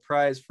Nobel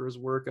Prize for his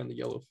work on the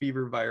yellow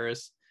fever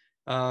virus.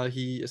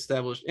 He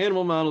established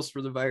animal models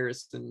for the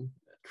virus and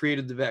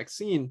created the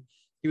vaccine.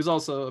 He was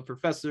also a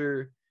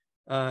professor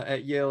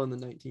at Yale in the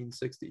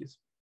 1960s.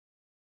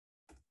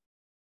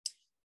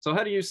 So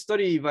how do you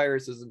study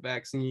viruses and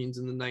vaccines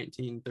in the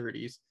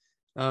 1930s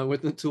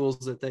with the tools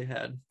that they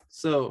had?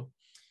 So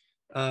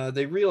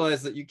they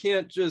realized that you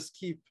can't just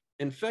keep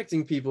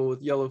infecting people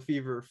with yellow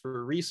fever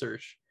for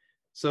research.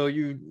 So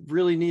you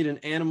really need an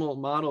animal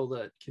model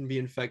that can be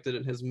infected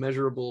and has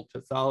measurable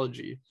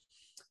pathology.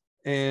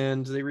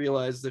 And they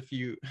realized if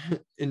you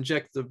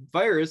inject the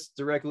virus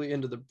directly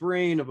into the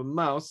brain of a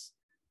mouse,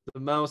 the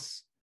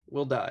mouse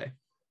will die.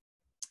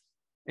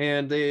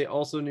 And they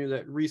also knew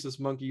that rhesus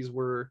monkeys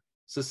were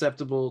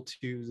susceptible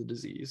to the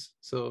disease.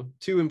 So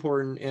 2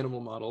 important animal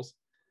models.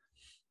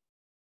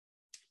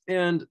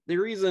 And they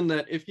reasoned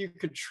that if you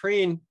could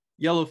train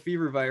yellow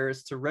fever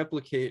virus to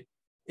replicate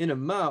in a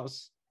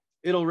mouse,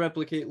 it'll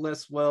replicate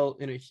less well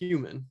in a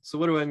human. So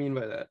what do I mean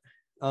by that?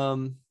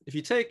 If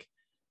you take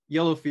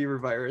yellow fever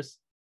virus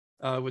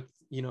with,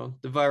 you know,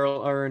 the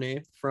viral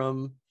RNA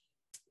from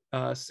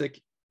a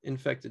sick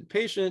infected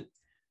patient,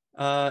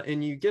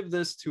 and you give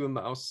this to a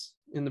mouse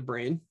in the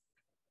brain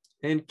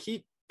and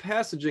keep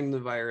passaging the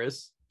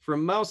virus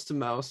from mouse to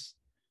mouse,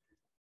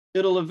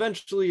 it'll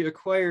eventually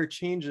acquire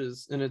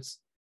changes in its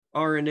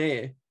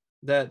RNA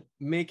that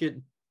make it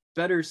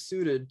better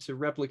suited to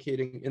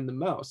replicating in the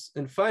mouse.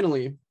 And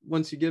finally,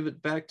 once you give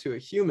it back to a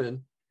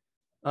human,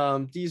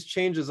 these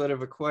changes that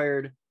have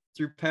acquired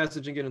through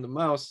passaging it in the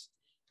mouse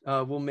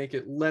will make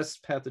it less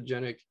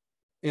pathogenic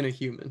in a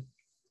human.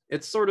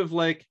 It's sort of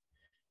like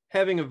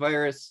having a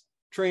virus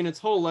train its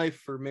whole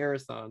life for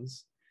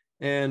marathons,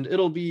 and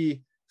it'll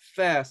be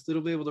fast,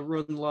 it'll be able to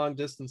run long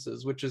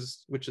distances, which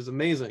is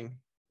amazing.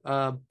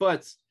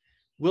 But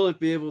will it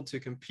be able to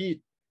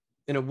compete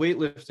in a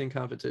weightlifting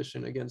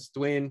competition against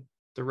Dwayne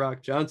 "The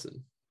Rock"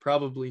 Johnson?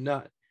 Probably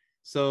not.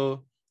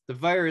 So the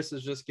virus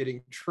is just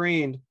getting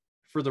trained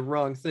for the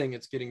wrong thing.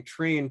 It's getting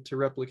trained to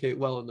replicate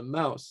well in the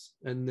mouse,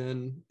 and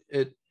then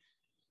it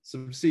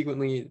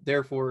subsequently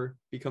therefore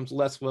becomes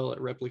less well at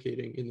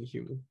replicating in the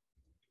human.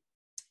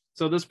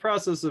 So this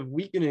process of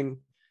weakening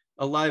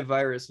a live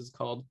virus is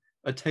called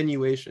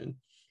attenuation.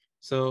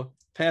 So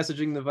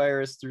passaging the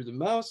virus through the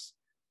mouse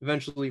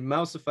eventually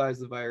mouseifies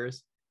the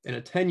virus and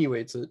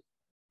attenuates it.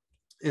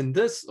 And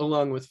this,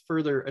 along with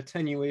further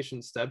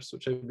attenuation steps,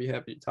 which I'd be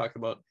happy to talk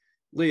about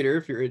later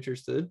if you're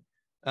interested,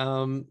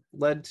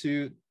 led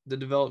to the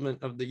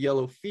development of the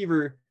yellow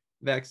fever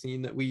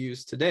vaccine that we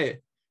use today.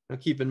 Now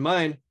keep in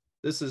mind,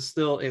 this is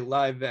still a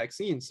live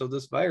vaccine, so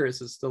this virus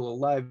is still a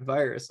live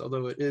virus,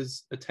 although it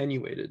is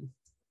attenuated.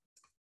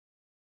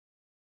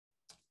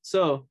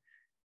 So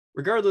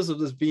regardless of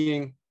this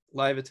being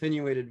live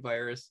attenuated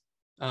virus.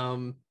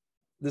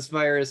 This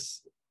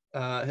virus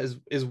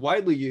is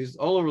widely used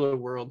all over the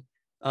world.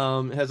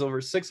 It has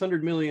over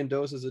 600 million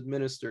doses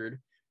administered.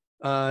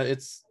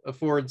 It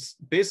affords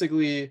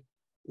basically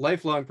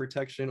lifelong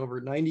protection,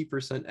 over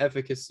 90%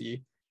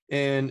 efficacy,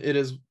 and it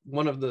is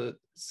one of the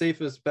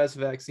safest, best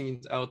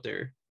vaccines out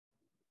there.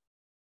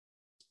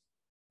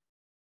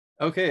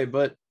 Okay,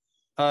 but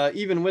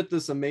even with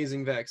this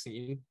amazing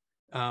vaccine,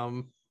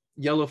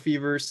 yellow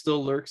fever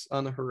still lurks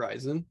on the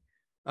horizon,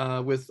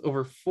 with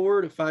over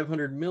 400 to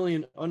 500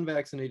 million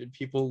unvaccinated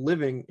people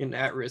living in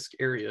at-risk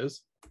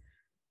areas.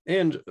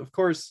 And of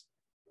course,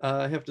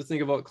 I have to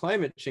think about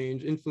climate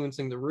change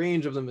influencing the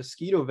range of the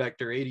mosquito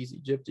vector Aedes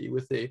aegypti,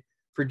 with a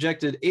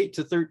projected 8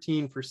 to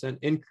 13%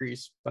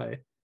 increase by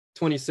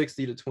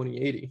 2060 to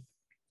 2080.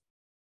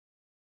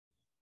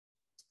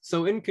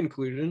 So in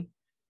conclusion,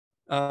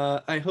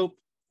 I hope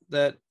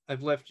that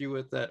I've left you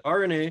with that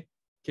RNA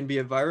can be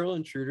a viral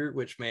intruder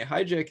which may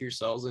hijack your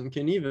cells and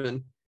can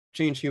even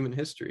change human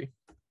history.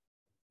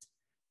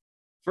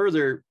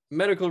 Further,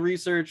 medical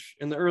research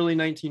in the early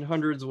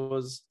 1900s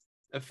was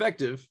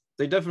effective.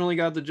 They definitely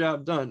got the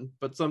job done,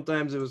 but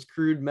sometimes it was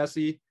crude,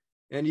 messy,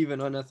 and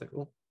even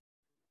unethical.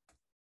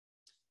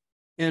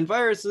 And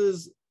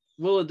viruses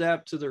will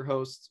adapt to their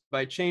host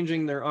by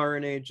changing their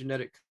RNA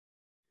genetic.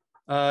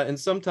 And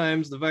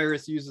sometimes the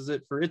virus uses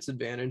it for its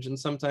advantage, and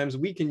sometimes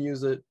we can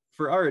use it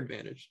for our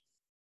advantage.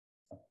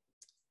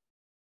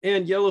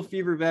 And yellow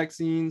fever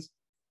vaccines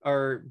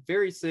are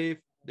very safe.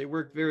 They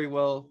work very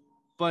well,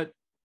 but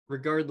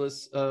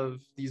regardless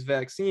of these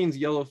vaccines,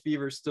 yellow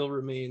fever still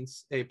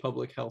remains a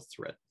public health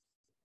threat.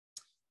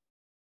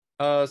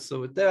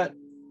 So with that,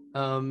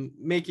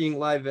 making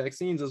live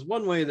vaccines is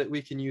one way that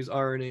we can use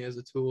RNA as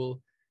a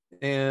tool.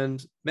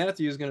 And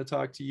Matthew is going to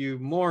talk to you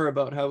more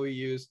about how we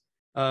use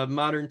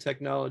modern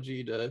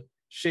technology to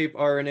shape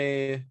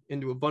RNA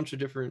into a bunch of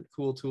different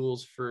cool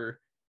tools for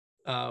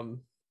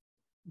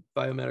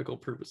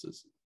biomedical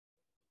purposes.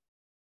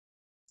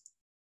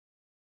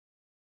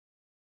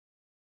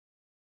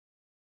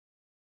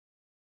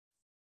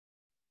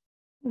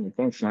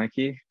 Thanks,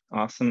 Mikey.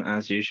 Awesome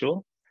as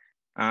usual.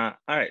 All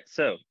right,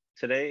 so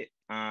today,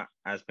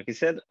 as Mikey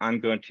said, I'm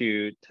going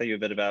to tell you a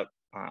bit about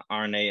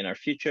RNA in our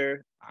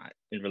future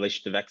in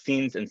relation to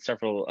vaccines and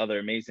several other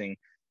amazing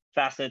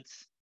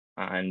facets.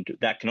 And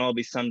that can all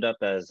be summed up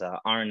as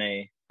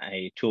RNA,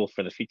 a tool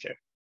for the future.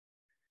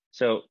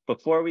 So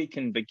before we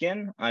can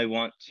begin, I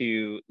want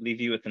to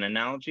leave you with an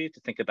analogy to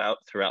think about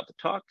throughout the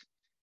talk,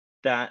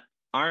 that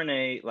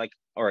RNA, like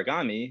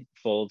origami,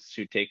 folds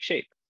to take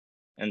shape.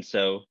 And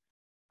so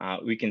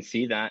we can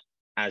see that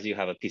as you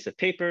have a piece of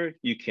paper,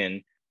 you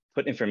can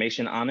put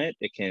information on it.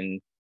 It can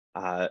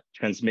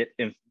transmit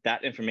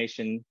that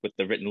information with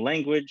the written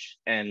language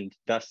and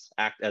thus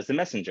act as a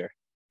messenger.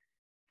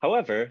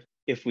 However,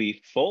 if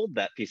we fold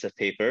that piece of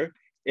paper,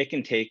 it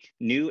can take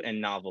new and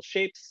novel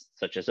shapes,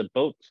 such as a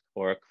boat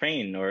or a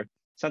crane or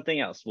something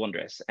else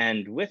wondrous.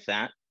 And with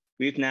that,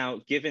 we've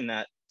now given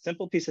that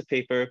simple piece of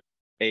paper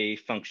a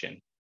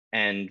function,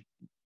 and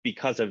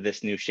because of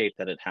this new shape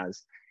that it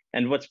has.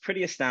 And what's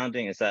pretty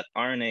astounding is that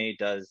RNA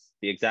does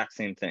the exact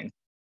same thing.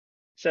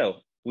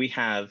 So we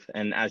have,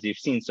 and as you've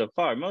seen so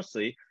far,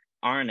 mostly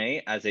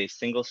RNA as a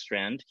single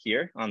strand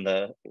here on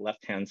the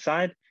left-hand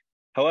side.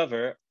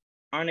 However,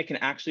 RNA can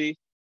actually,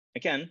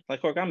 again,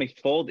 like origami,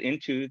 fold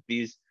into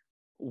these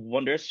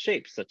wondrous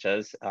shapes, such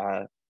as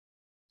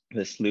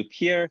this loop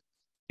here,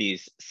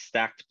 these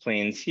stacked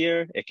planes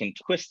here. It can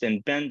twist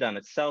and bend on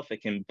itself.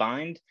 It can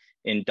bind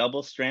in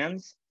double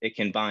strands. It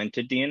can bind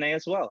to DNA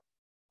as well.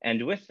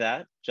 And with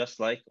that, just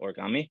like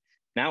origami,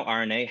 now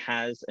RNA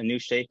has a new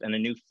shape and a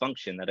new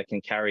function that it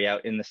can carry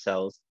out in the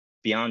cells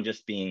beyond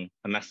just being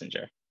a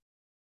messenger.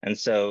 And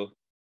so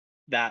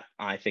that,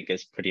 I think,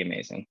 is pretty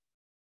amazing.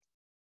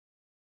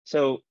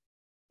 So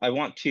I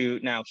want to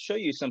now show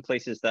you some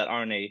places that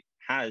RNA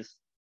has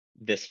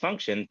this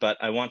function, but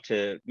I want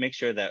to make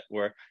sure that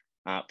we're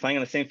playing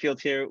on the same field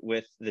here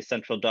with the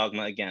central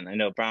dogma again. I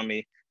know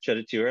Brahmmi showed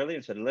it to you earlier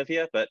and so did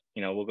Olivia, but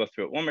we'll go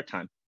through it one more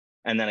time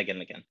and then again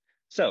and again.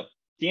 So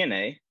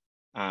DNA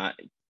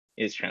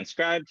is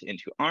transcribed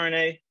into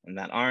RNA, and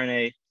that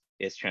RNA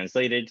is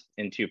translated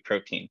into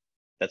protein.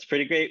 That's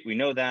pretty great. We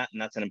know that,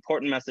 and that's an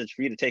important message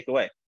for you to take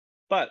away.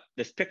 But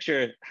this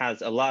picture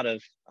has a lot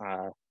of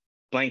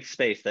blank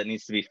space that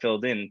needs to be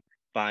filled in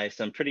by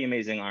some pretty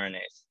amazing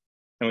RNAs.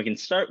 And we can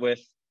start with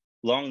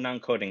long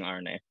non-coding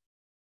RNA.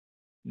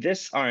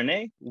 This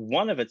RNA,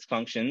 one of its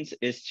functions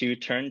is to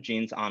turn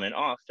genes on and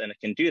off, and it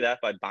can do that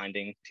by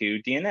binding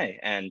to DNA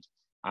and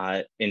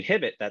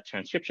inhibit that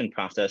transcription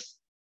process.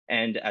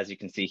 And as you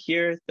can see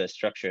here, the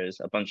structure is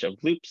a bunch of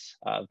loops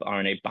of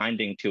RNA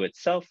binding to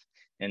itself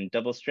in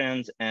double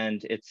strands,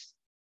 and it's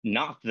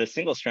not the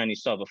single strand you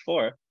saw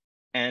before.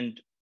 And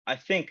I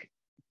think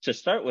to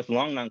start with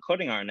long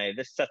non-coding RNA,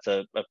 this sets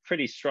a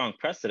pretty strong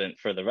precedent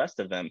for the rest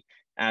of them,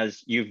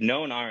 as you've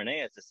known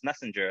RNA as this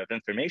messenger of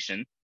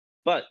information,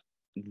 but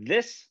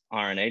this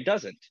RNA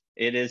doesn't.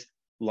 It is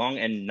long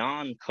and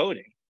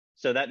non-coding.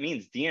 So that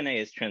means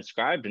DNA is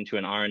transcribed into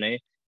an RNA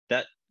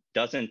that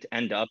doesn't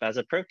end up as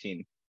a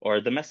protein,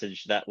 or the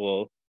message that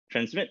will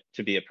transmit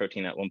to be a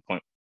protein at one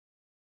point.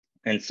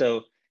 And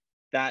so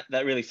that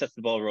really sets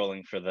the ball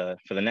rolling for the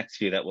next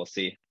few that we'll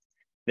see.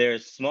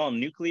 There's small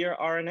nuclear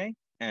RNA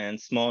and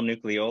small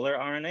nucleolar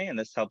RNA, and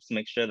this helps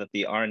make sure that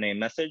the RNA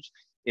message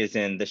is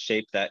in the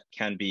shape that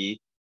can be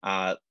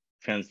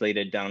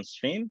translated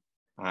downstream,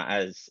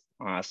 as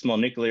small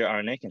nuclear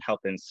RNA can help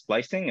in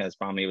splicing, as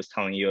Brahmmi was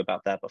telling you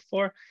about that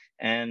before,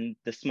 and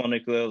the small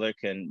nucleolar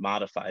can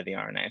modify the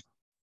RNA.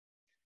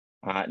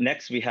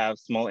 Next, we have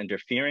small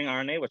interfering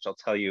RNA, which I'll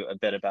tell you a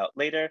bit about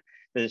later.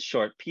 There's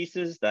short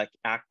pieces that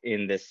act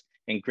in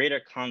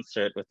greater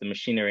concert with the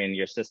machinery in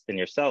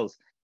your cells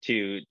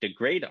to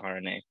degrade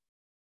RNA.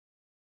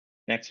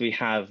 Next, we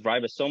have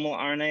ribosomal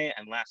RNA,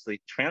 and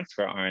lastly,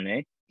 transfer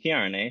RNA,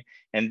 tRNA,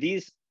 and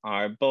these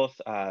are both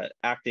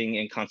acting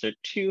in concert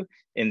too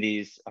in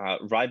these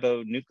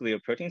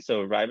ribonucleoproteins,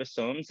 so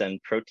ribosomes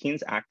and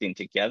proteins acting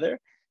together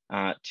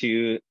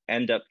to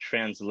end up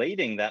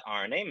translating that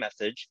RNA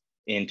message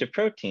into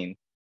protein.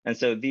 And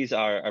so these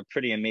are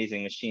pretty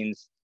amazing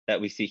machines that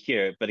we see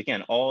here. But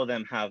again, all of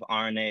them have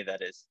RNA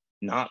that is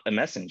not a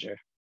messenger.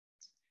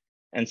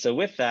 And so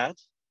with that,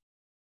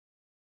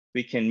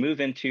 we can move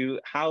into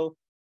how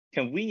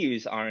can we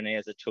use RNA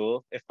as a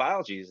tool if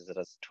biology uses it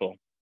as a tool.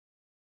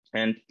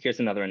 And here's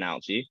another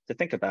analogy to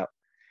think about.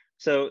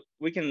 So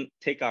we can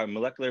take our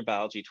molecular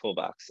biology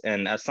toolbox,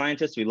 and as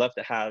scientists, we love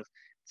to have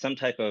some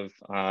type of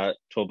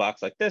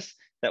toolbox like this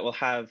that will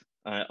have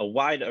a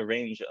wide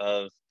range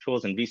of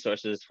tools and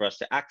resources for us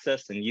to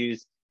access and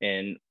use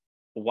in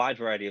a wide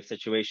variety of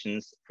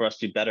situations for us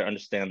to better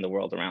understand the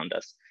world around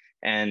us.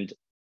 And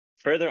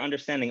further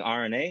understanding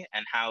RNA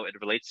and how it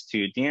relates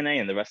to DNA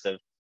and the rest of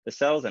the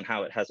cells and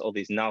how it has all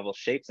these novel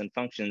shapes and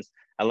functions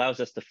allows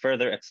us to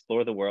further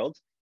explore the world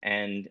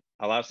and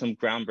allow some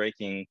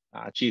groundbreaking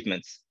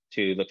achievements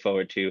to look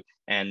forward to,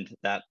 and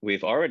that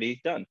we've already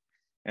done.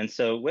 And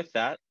so with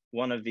that,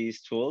 one of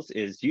these tools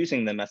is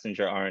using the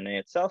messenger RNA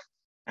itself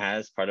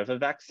as part of a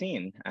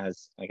vaccine,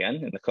 as again,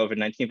 in the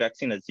COVID-19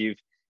 vaccine, as you've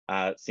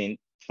seen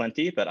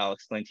plenty, but I'll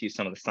explain to you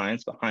some of the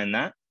science behind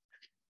that.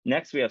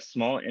 Next, we have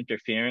small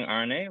interfering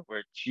RNA,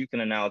 which you can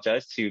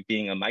analogize to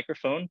being a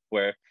microphone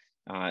where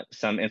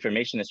some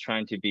information is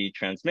trying to be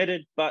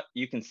transmitted, but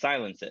you can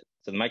silence it.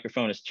 So the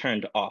microphone is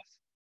turned off.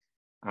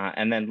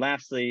 And then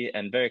lastly,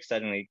 and very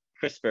excitingly,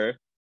 CRISPR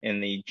in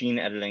the gene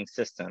editing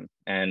system.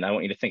 And I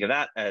want you to think of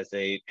that as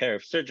a pair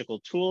of surgical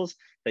tools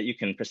that you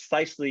can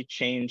precisely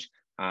change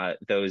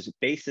those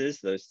bases,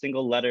 those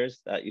single letters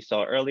that you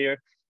saw earlier,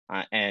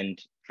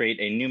 and create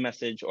a new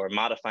message or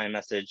modify a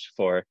message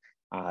for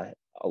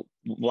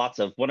lots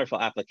of wonderful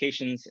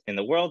applications in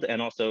the world,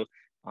 and also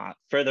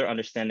further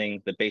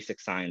understanding the basic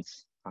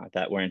science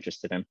that we're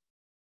interested in.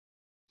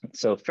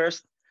 So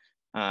first,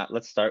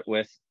 let's start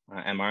with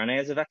mRNA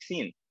as a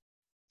vaccine.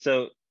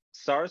 So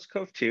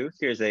SARS-CoV-2,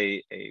 here's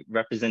a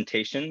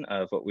representation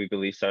of what we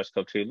believe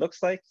SARS-CoV-2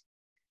 looks like.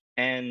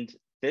 And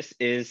this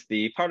is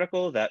the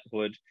particle that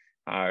would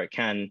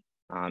can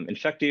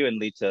infect you and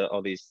lead to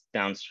all these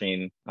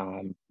downstream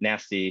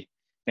nasty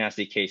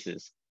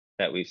cases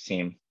that we've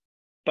seen.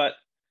 But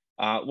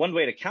one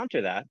way to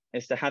counter that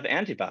is to have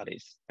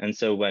antibodies. And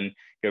so when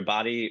your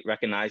body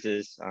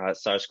recognizes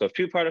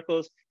SARS-CoV-2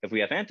 particles, if we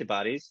have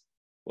antibodies,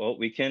 well,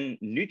 we can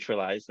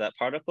neutralize that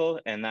particle,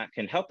 and that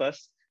can help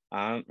us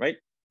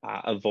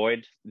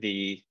avoid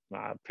the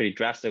pretty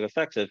drastic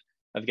effects of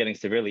getting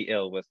severely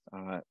ill with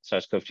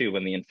SARS-CoV-2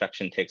 when the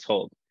infection takes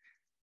hold.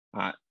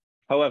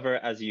 However,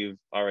 as you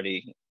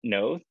already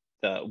know,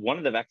 one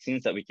of the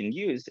vaccines that we can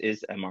use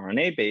is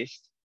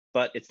mRNA-based,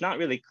 but it's not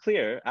really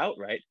clear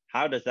outright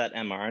how does that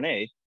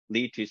mRNA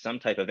lead to some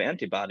type of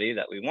antibody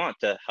that we want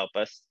to help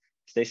us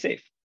stay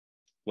safe.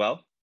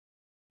 Well,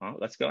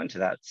 let's go into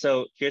that.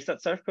 So here's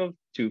that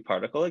SARS-CoV-2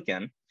 particle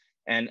again,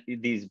 and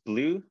these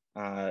blue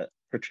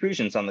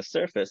protrusions on the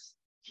surface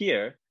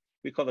here,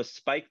 we call those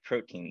spike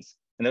proteins,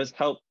 and those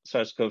help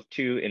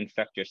SARS-CoV-2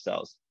 infect your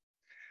cells.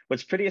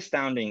 What's pretty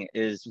astounding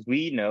is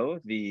we know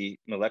the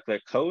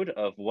molecular code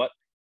of what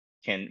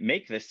can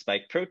make this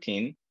spike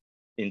protein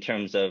in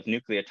terms of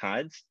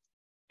nucleotides.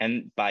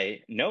 And by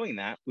knowing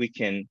that, we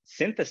can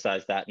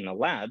synthesize that in a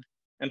lab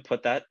and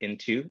put that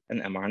into an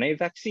mRNA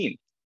vaccine.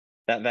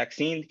 That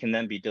vaccine can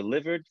then be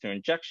delivered through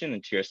injection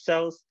into your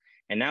cells.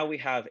 And now we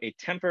have a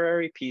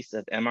temporary piece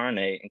of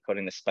mRNA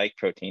encoding the spike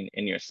protein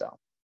in your cell.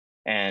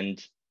 And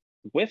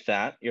with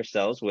that, your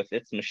cells, with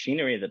its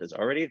machinery that is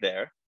already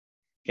there,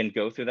 can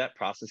go through that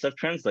process of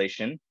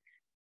translation,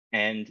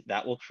 and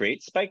that will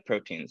create spike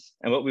proteins.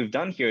 And what we've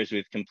done here is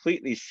we've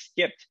completely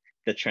skipped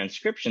the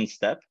transcription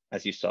step,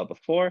 as you saw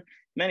before,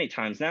 many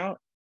times now,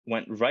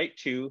 went right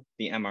to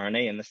the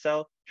mRNA in the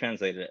cell,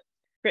 translated it.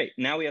 Great,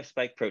 now we have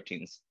spike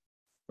proteins,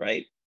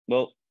 right?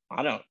 Well,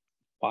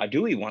 why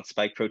do we want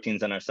spike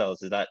proteins in our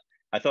cells?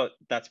 I thought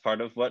that's part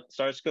of what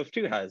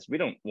SARS-CoV-2 has. We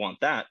don't want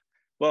that.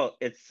 Well,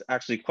 it's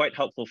actually quite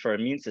helpful for our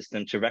immune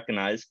system to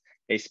recognize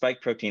a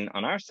spike protein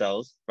on our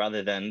cells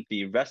rather than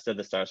the rest of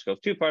the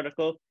SARS-CoV-2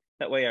 particle.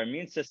 That way our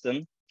immune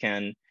system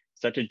can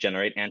start to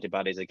generate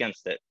antibodies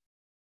against it.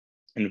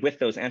 And with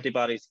those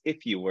antibodies,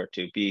 if you were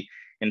to be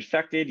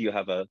infected, you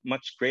have a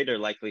much greater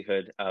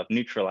likelihood of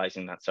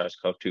neutralizing that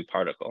SARS-CoV-2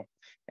 particle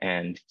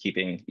and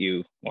keeping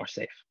you more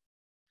safe.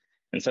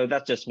 And so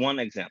that's just one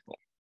example.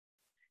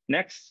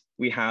 Next,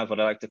 we have what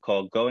I like to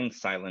call going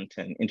silent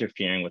and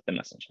interfering with the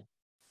messenger.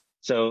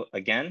 So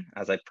again,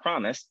 as I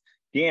promised,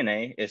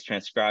 DNA is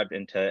transcribed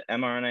into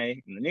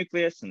mRNA in the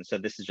nucleus. And so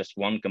this is just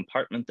one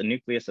compartment, the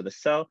nucleus of the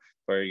cell,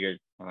 where your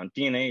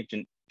DNA,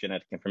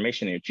 genetic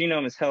information in your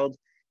genome is held.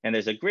 And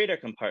there's a greater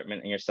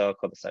compartment in your cell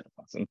called the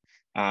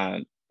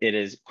cytoplasm. It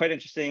is quite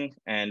interesting,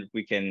 and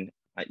we can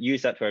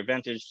use that to our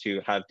advantage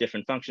to have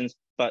different functions.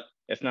 But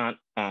if not,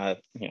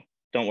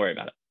 don't worry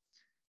about it.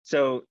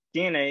 So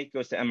DNA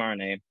goes to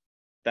mRNA.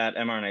 That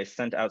mRNA is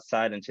sent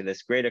outside into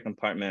this greater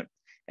compartment.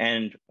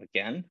 And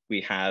again,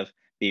 we have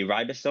the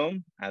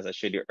ribosome, as I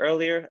showed you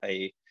earlier,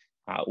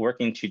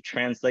 working to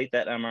translate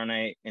that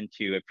mRNA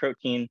into a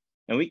protein.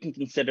 And we can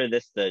consider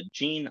this the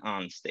gene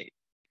on state.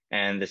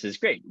 And this is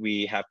great.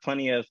 We have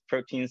plenty of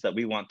proteins that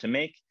we want to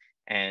make,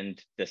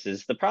 and this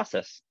is the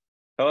process.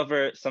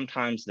 However,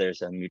 sometimes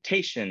there's a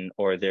mutation,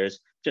 or there's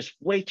just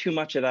way too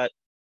much of that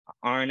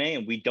RNA,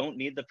 and we don't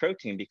need the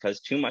protein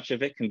because too much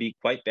of it can be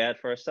quite bad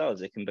for our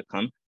cells. It can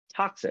become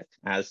toxic,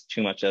 as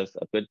too much of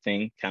a good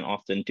thing can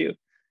often do.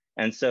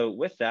 And so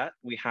with that,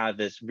 we have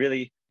this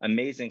really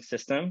amazing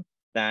system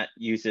that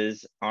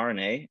uses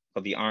RNA,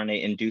 called the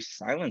RNA-induced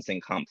silencing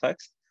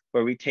complex,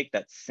 where we take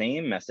that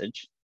same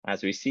message,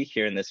 as we see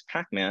here in this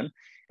Pac-Man,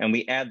 and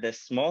we add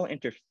this small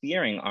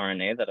interfering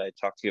RNA that I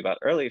talked to you about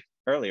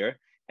earlier,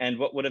 and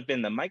what would have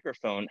been the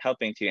microphone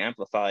helping to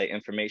amplify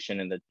information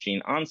in the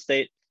gene on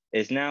state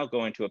is now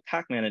going to a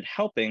Pac-Man and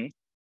helping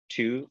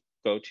to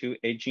go to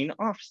a gene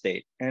off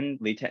state and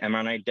lead to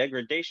mRNA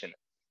degradation.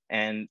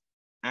 And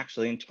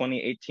actually in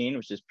 2018,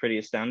 which is pretty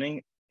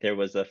astounding, there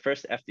was the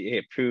first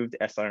FDA-approved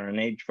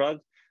siRNA drug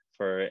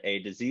for a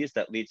disease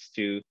that leads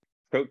to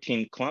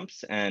protein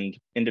clumps, and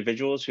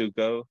individuals who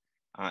go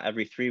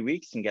every 3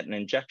 weeks and get an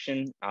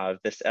injection of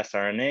this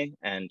siRNA,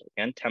 and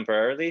again,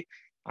 temporarily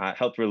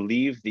help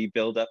relieve the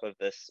buildup of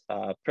this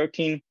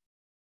protein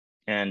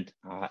and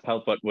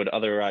help what would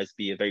otherwise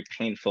be a very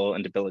painful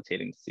and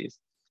debilitating disease.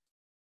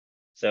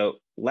 So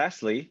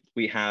lastly,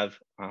 we have,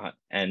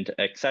 and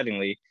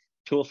excitingly,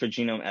 tool for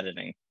genome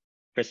editing,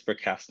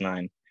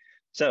 CRISPR-Cas9.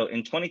 So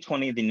in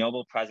 2020, the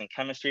Nobel Prize in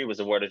Chemistry was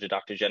awarded to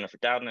Dr. Jennifer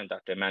Doudna and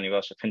Dr.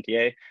 Emmanuel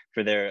Charpentier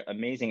for their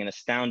amazing and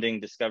astounding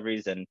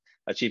discoveries and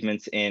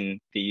achievements in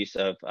the use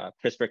of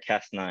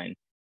CRISPR-Cas9,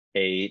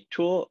 a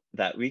tool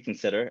that we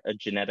consider a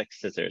genetic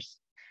scissors,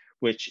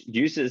 which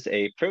uses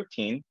a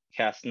protein,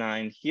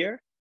 Cas9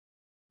 here,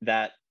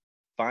 that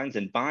finds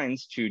and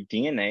binds to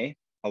DNA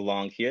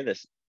along here,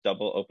 this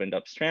double opened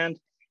up strand,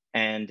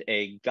 and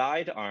a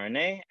guide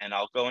RNA, and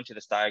I'll go into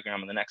this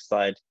diagram on the next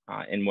slide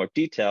in more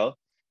detail,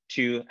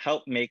 to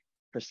help make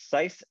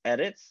precise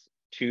edits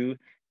to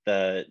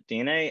the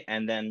DNA,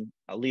 and then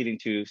leading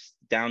to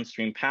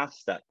downstream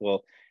paths that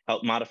will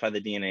help modify the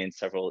DNA in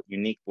several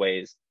unique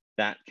ways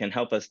that can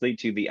help us lead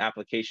to the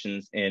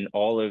applications in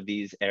all of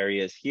these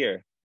areas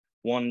here.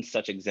 One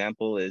such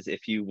example is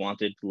if you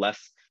wanted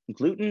less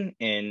gluten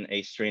in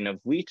a strain of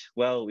wheat,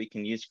 well, we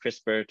can use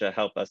CRISPR to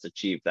help us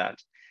achieve that.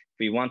 If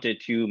we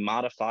wanted to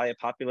modify a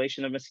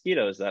population of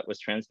mosquitoes that was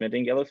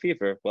transmitting yellow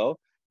fever, well,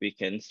 we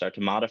can start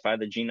to modify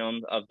the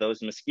genome of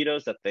those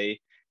mosquitoes that they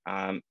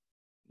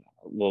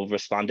will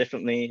respond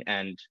differently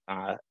and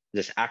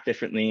just act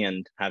differently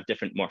and have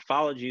different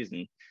morphologies,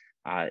 and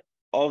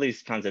all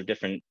these kinds of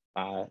different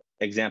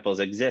examples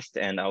exist,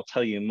 and I'll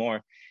tell you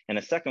more in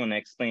a second when I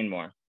explain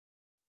more.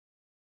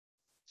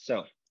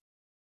 So,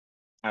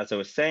 as I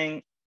was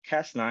saying,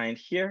 Cas9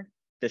 here,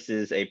 this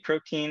is a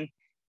protein,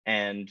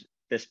 and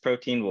this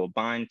protein will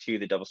bind to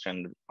the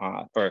double-stranded,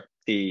 or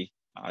the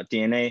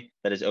DNA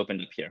that is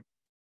opened up here.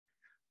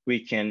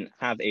 We can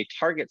have a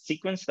target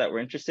sequence that we're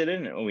interested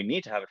in, or we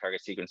need to have a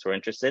target sequence we're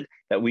interested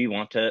that we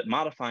want to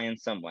modify in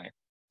some way.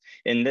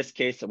 In this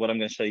case, what I'm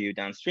going to show you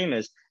downstream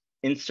is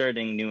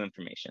inserting new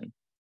information.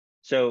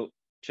 So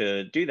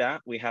to do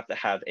that, we have to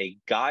have a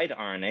guide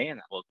RNA, and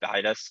that will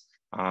guide us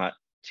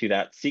to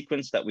that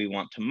sequence that we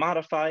want to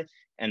modify.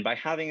 And by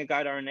having a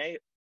guide RNA,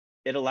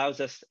 it allows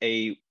us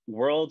a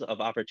world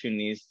of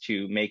opportunities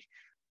to make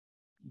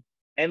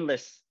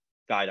endless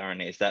guide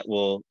RNAs that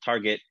will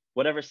target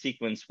whatever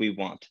sequence we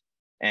want.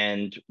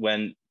 And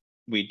when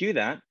we do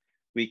that,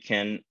 we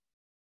can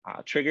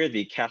trigger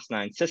the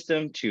Cas9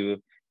 system to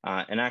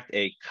enact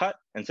a cut.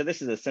 And so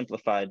this is a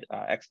simplified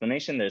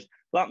explanation. There's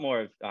a lot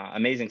more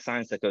amazing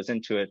science that goes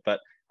into it, but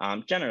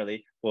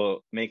generally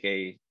we'll make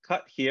a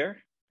cut here,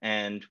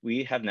 and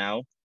we have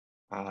now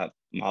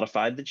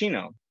modified the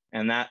genome.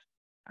 And that,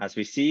 as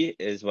we see,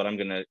 is what I'm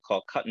going to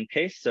call cut and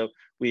paste. So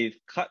we've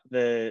cut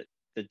the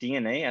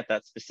DNA at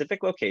that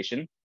specific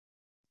location,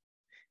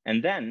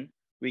 and then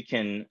we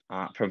can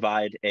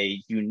provide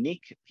a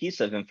unique piece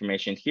of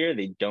information here,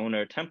 the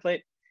donor template,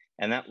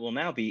 and that will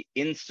now be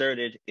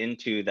inserted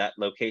into that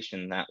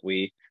location that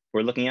we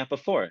were looking at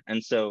before.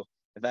 And so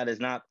if that is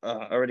not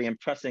already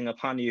impressing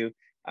upon you,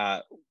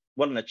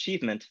 what an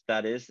achievement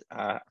that is,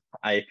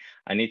 I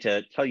need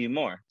to tell you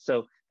more.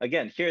 So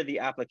again, here are the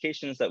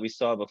applications that we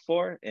saw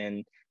before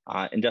in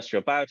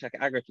industrial biotech,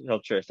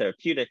 agriculture,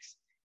 therapeutics.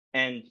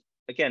 And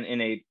again,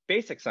 in a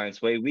basic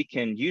science way, we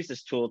can use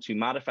this tool to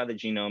modify the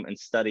genome and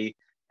study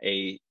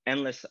a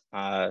endless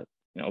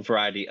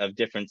variety of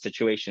different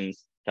situations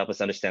to help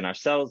us understand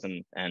ourselves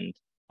and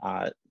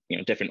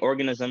different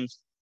organisms.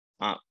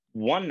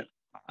 One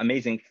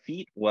amazing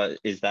feat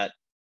is that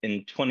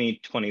in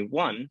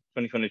 2021,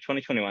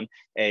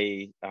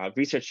 a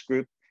research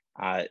group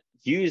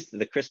used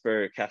the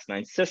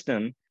CRISPR-Cas9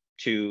 system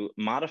to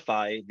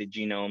modify the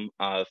genome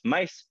of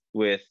mice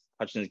with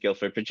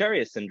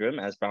Hutchinson-Gilford-Progeria syndrome,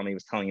 as Brahmmi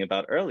was telling you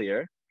about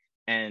earlier,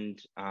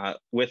 and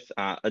with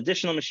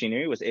additional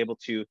machinery was able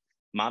to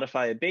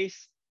modify a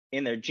base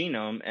in their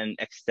genome and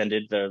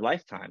extended their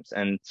lifetimes.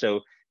 And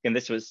so, again,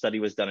 this study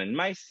was done in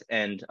mice,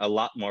 and a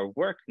lot more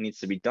work needs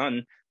to be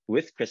done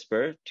with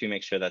CRISPR to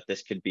make sure that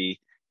this could be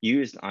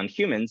used on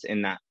humans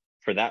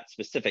for that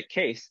specific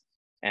case.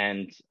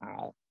 And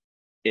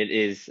it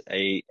is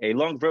a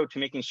long road to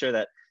making sure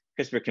that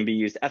CRISPR can be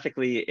used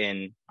ethically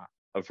in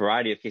a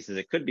variety of cases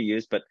it could be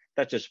used, but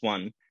that's just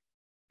one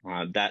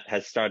that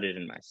has started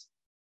in mice.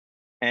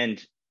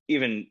 And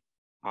even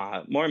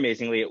more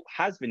amazingly, it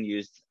has been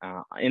used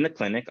in the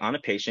clinic on a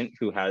patient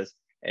who had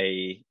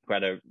a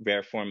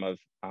rare form of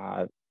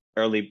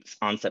early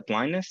onset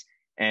blindness.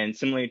 And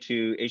similarly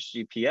to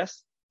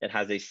HGPS, it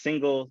has a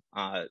single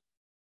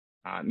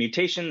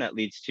mutation that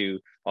leads to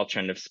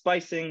alternative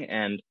splicing.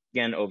 And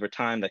again, over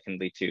time, that can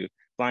lead to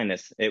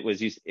blindness. It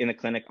was used in the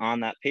clinic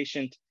on that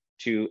patient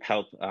to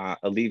help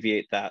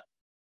alleviate that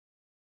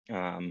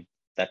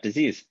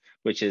disease,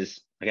 which is,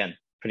 again,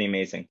 pretty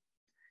amazing.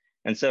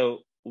 And so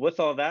with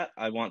all that,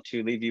 I want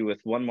to leave you with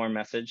one more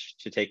message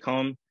to take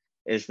home,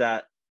 is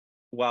that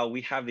while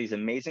we have these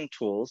amazing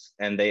tools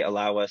and they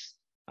allow us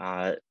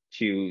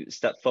to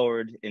step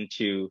forward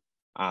into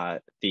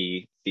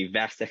the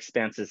vast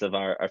expanses of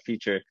our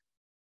future,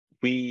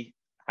 we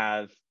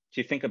have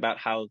to think about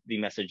how the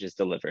message is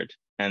delivered.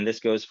 And this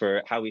goes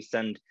for how we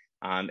send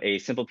a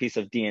simple piece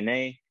of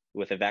DNA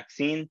with a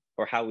vaccine,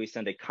 or how we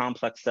send a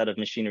complex set of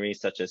machinery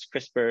such as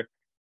CRISPR,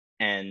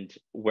 and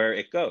where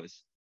it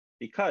goes.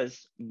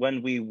 Because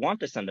when we want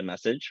to send a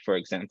message, for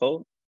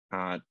example,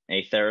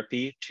 a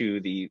therapy to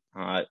the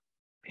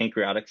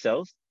pancreatic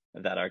cells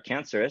that are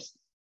cancerous,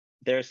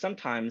 they're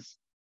sometimes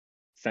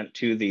sent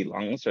to the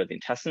lungs or the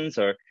intestines,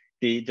 or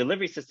the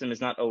delivery system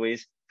is not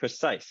always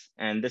precise.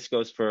 And this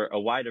goes for a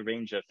wider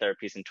range of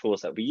therapies and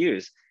tools that we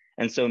use.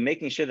 And so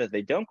making sure that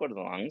they don't go to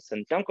the lungs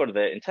and don't go to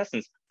the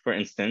intestines, for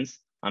instance,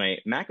 on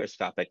a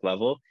macroscopic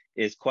level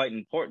is quite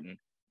important.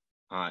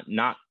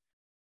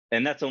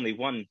 And that's only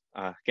one,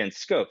 again,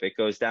 scope. It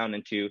goes down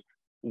into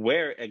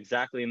where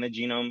exactly in the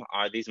genome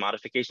are these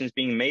modifications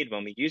being made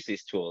when we use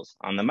these tools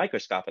on the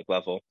microscopic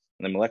level,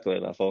 on the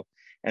molecular level.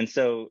 And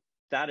so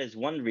that is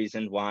one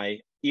reason why,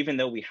 even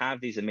though we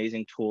have these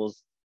amazing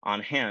tools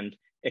on hand,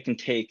 it can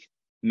take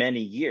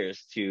many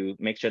years to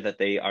make sure that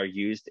they are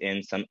used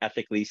in some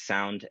ethically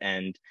sound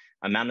and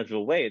a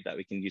manageable way that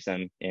we can use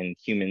them in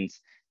humans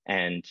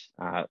and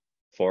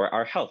for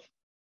our health.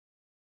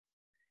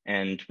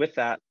 And with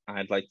that,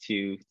 I'd like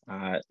to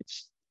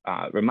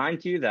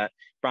remind you that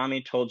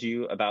Brahmmi told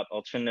you about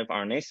alternative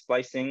RNA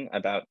splicing,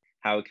 about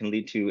how it can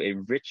lead to a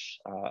rich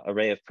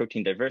array of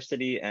protein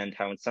diversity, and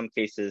how in some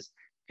cases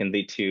can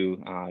lead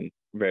to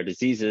rare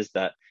diseases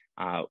that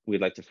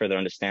we'd like to further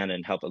understand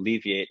and help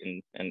alleviate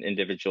in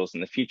individuals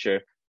in the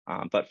future.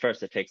 But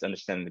first, it takes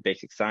understanding the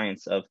basic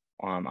science of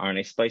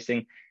RNA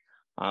splicing.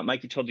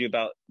 Mikey told you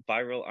about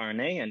viral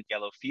RNA and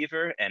yellow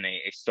fever, and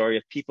a story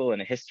of people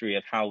and a history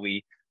of how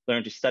we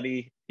learn to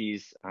study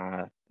these,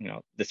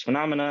 this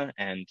phenomena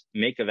and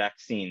make a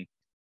vaccine.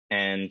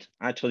 And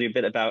I told you a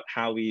bit about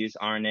how we use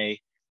RNA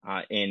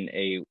in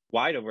a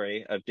wide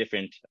array of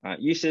different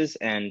uses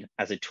and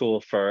as a tool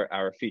for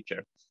our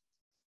future.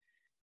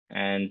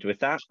 And with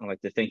that, I'd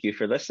like to thank you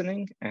for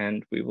listening,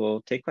 and we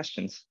will take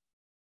questions.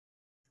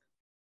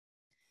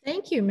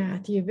 Thank you,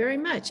 Matthew, very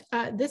much.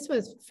 This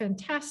was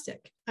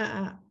fantastic.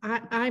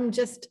 I'm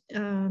just,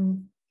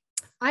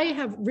 I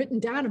have written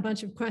down a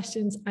bunch of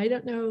questions. I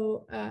don't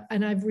know,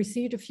 and I've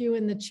received a few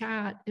in the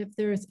chat. If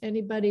there's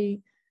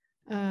anybody,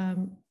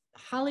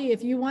 Holly,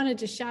 if you wanted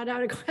to shout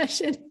out a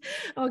question,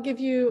 I'll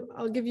give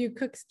you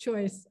Cook's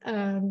choice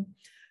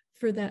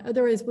for that.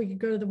 Otherwise, we could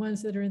go to the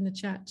ones that are in the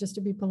chat just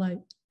to be polite.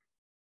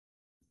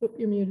 Oh,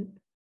 you're muted.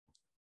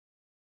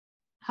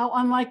 How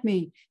unlike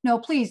me. No,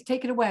 please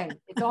take it away.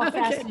 It's all Okay.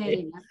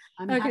 fascinating.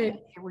 I'm happy to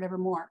hear whatever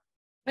more.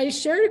 I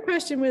shared a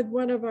question with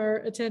one of our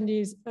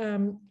attendees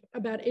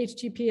about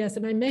HGPS,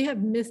 and I may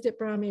have missed it,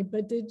 Brahmmi,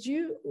 but did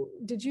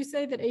you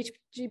say that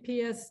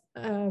HGPS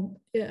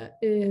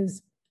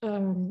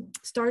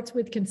starts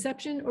with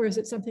conception, or is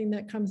it something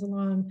that comes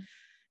along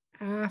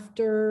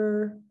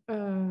after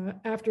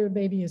a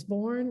baby is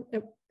born?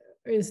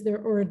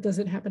 Or does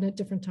it happen at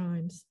different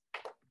times?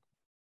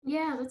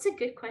 Yeah, that's a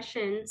good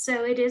question.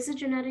 So it is a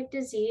genetic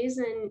disease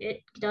and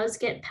it does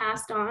get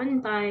passed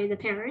on by the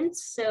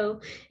parents.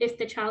 So if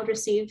the child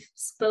receives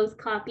both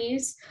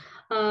copies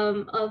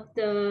of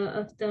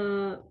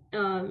the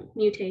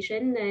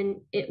mutation, then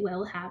it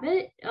will have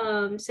it.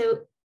 So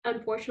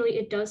unfortunately,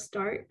 it does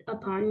start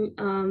upon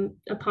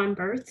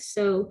birth.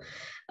 So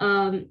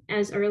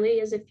as early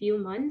as a few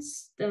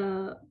months,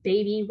 the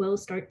baby will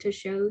start to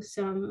show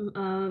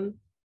some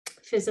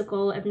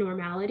physical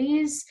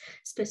abnormalities,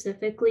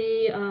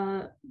 specifically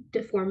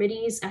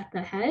deformities at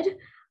the head.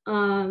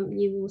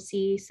 You will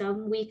see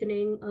some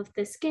weakening of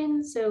the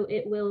skin, so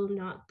it will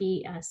not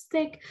be as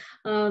thick,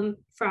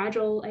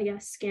 fragile, I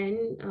guess,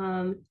 skin,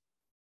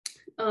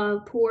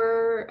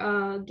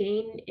 poor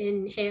gain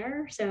in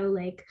hair, so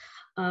like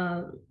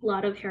a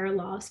lot of hair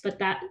loss, but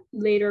that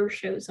later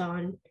shows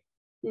on,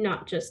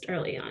 not just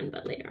early on,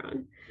 but later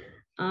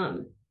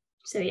on.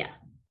 So yeah.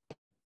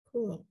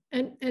 Cool.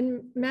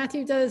 And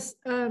Matthew, does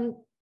the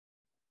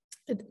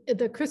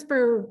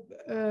CRISPR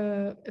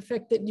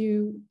effect that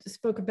you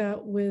spoke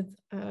about with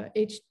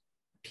HGPS,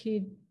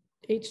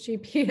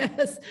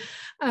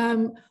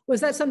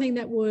 was that something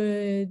that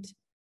would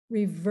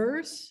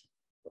reverse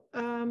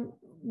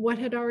what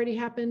had already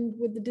happened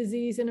with the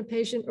disease in a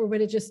patient, or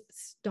would it just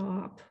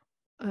stop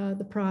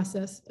the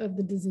process of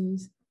the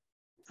disease?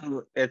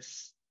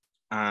 It's,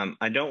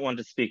 I don't want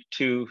to speak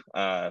too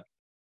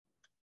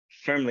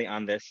firmly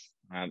on this.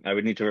 I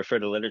would need to refer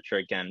to literature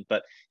again,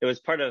 but it was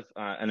part of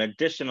an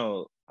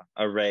additional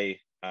array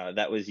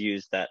that was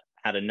used that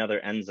had another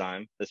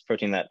enzyme, this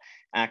protein that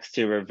acts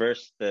to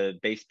reverse the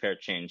base pair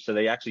change. So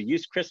they actually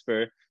used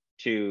CRISPR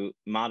to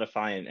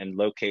modify and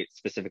locate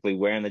specifically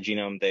where in the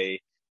genome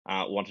they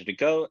wanted to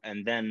go.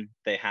 And then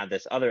they had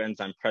this other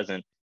enzyme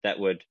present that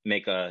would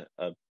make a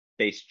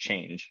base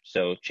change.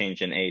 So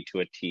change an A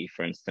to a T,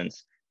 for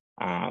instance.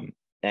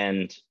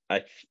 And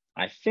I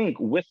think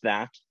with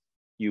that,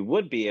 you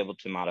would be able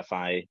to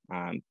modify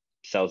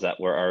cells that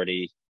were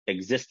already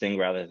existing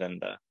rather than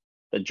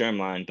the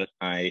germline, but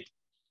I,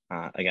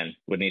 again,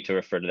 would need to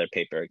refer to their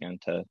paper again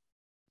to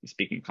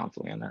speak more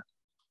confidently on that.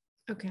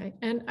 Okay,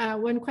 and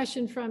one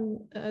question from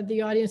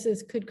the audience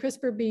is, could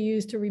CRISPR be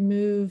used to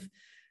remove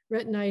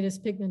retinitis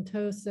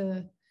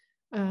pigmentosa,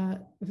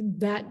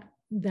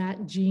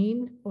 that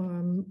gene,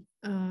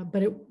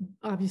 but it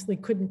obviously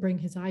couldn't bring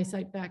his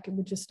eyesight back, it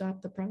would just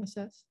stop the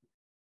process?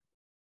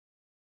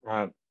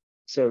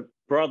 So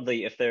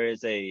broadly, if there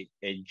is a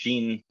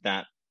gene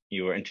that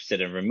you are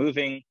interested in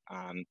removing,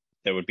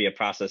 there would be a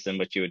process in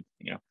which you would,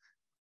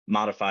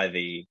 modify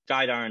the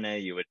guide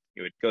RNA. You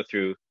would go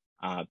through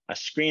a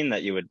screen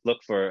that you would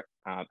look for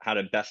how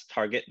to best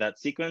target that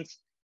sequence,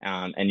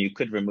 and you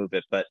could remove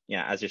it. But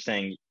yeah, as you're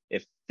saying,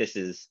 if this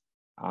is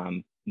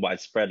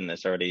widespread and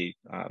there's already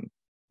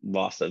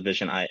loss of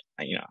vision, I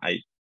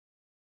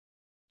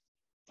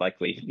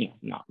likely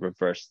not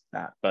reverse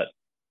that, but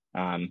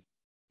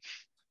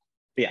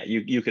yeah,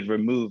 you could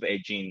remove a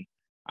gene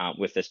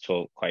with this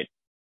tool quite,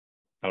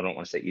 I don't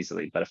want to say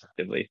easily, but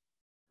effectively.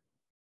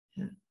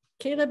 Yeah.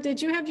 Caleb,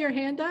 did you have your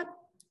hand up?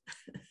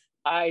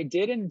 I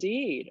did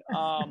indeed.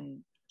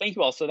 Thank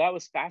you all. So that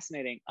was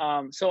fascinating.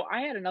 So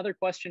I had another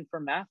question for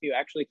Matthew,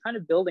 actually kind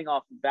of building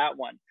off of that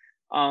one.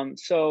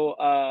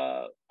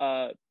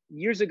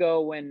 Years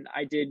ago when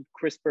I did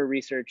CRISPR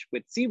research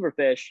with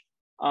zebrafish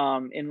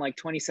in like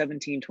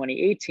 2017,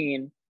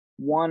 2018,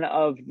 and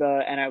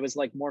I was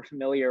like more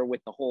familiar with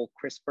the whole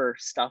CRISPR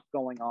stuff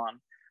going on.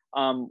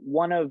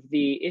 One of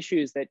the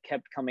issues that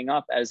kept coming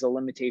up as a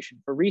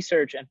limitation for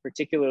research, and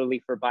particularly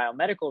for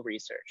biomedical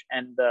research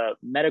and the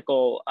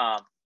medical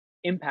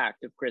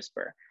impact of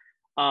CRISPR,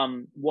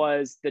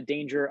 was the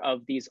danger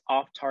of these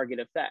off-target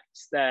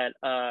effects, that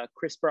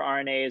CRISPR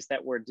RNAs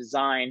that were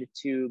designed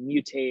to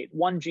mutate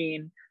one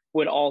gene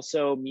would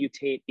also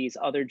mutate these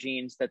other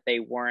genes that they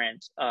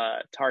weren't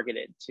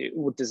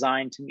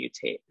designed to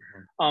mutate.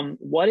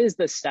 What is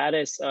the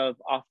status of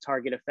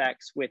off-target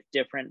effects with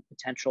different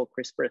potential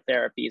CRISPR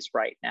therapies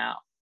right now?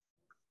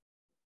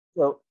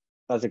 Well,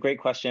 that's a great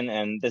question.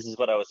 And this is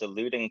what I was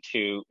alluding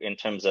to in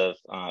terms of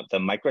the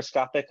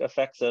microscopic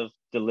effects of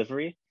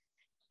delivery.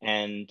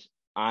 And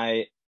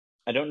I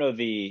don't know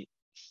the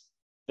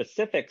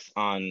specifics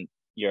on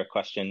your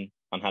question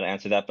on how to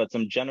answer that, but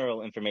some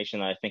general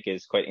information that I think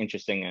is quite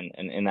interesting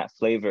and in that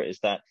flavor is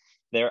that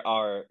there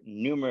are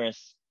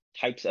numerous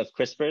types of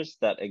CRISPRs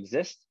that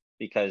exist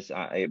because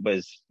it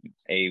was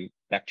a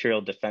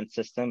bacterial defense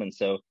system. And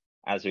so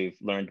as we've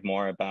learned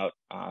more about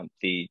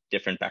the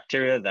different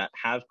bacteria that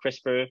have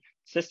CRISPR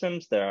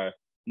systems, there are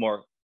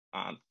more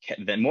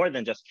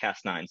than just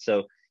Cas9.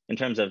 So in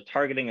terms of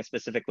targeting a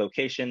specific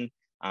location,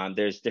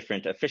 there's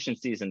different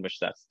efficiencies in which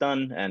that's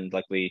done, and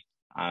likely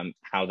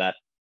how that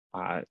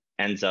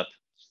ends up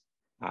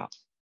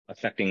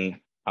affecting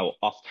how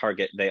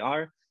off-target they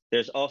are.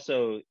 There's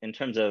also, in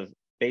terms of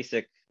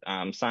basic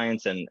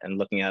science and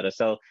looking at a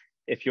cell,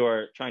 if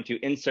you're trying to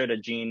insert a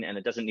gene and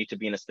it doesn't need to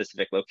be in a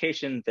specific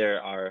location,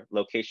 there are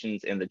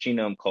locations in the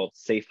genome called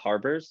safe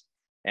harbors,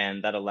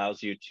 and that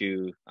allows you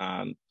to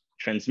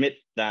transmit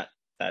that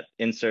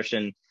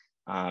insertion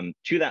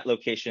to that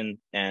location,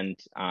 and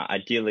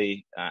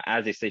ideally,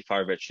 as a safe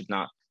harbor, it should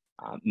not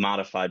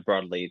modify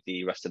broadly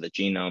the rest of the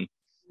genome.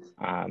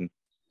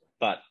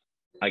 But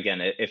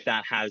again, if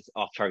that has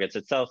off targets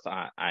itself,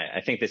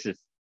 I think this is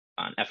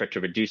an effort to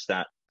reduce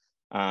that.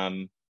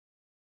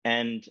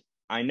 And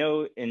I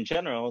know in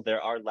general,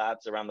 there are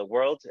labs around the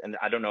world, and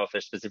I don't know if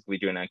they're specifically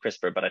doing that on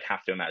CRISPR, but I'd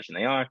have to imagine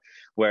they are,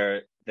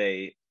 where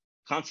they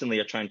constantly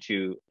are trying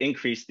to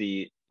increase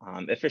the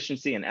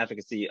efficiency and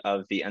efficacy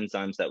of the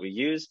enzymes that we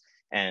use.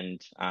 And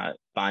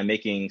by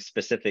making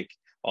specific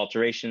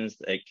alterations,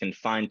 they can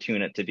fine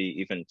tune it to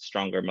be even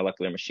stronger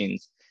molecular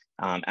machines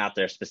at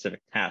their specific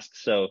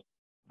tasks. So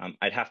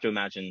I'd have to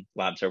imagine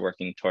labs are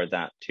working toward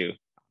that too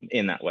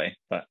in that way,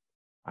 but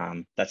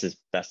that's as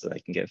best as I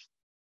can give.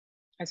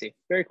 I see.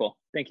 Very cool.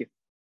 Thank you.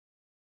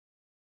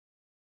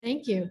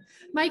 Thank you.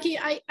 Mikey,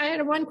 I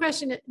had one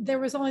question. There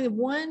was only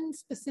one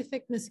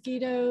specific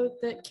mosquito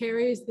that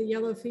carries the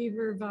yellow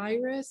fever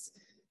virus.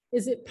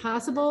 Is it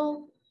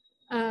possible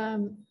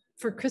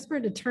for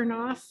CRISPR to turn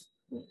off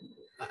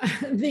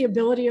the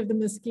ability of the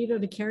mosquito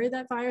to carry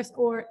that virus?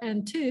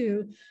 And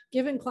two,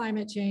 given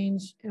climate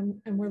change, and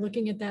we're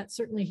looking at that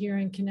certainly here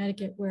in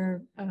Connecticut,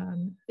 where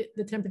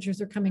the temperatures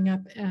are coming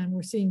up and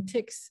we're seeing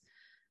ticks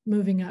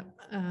moving up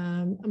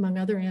among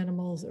other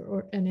animals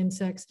and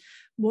insects,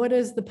 what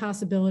is the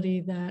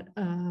possibility that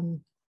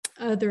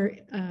other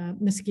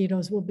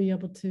mosquitoes will be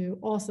able to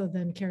also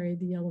then carry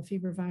the yellow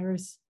fever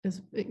virus,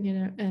 as you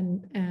know,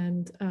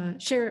 and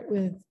share it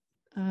with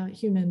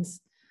humans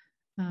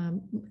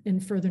in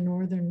further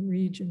northern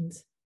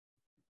regions?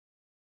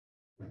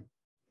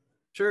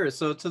 Sure.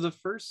 So to the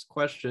first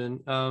question,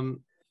 I'm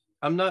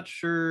not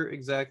sure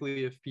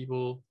exactly if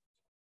people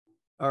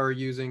are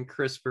using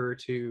CRISPR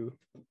to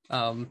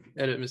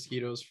edit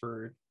mosquitoes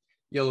for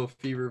yellow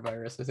fever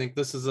virus. I think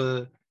this is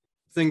a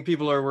thing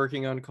people are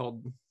working on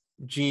called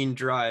gene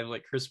drive,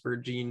 like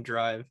CRISPR gene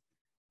drive,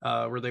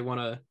 where they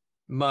want to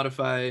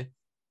modify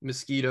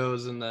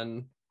mosquitoes and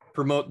then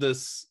promote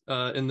this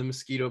in the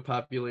mosquito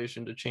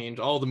population to change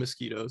all the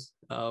mosquitoes,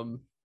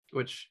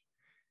 which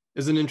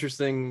is an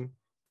interesting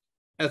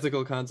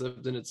ethical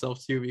concept in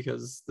itself too,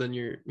 because then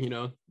you're,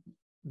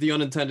 the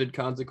unintended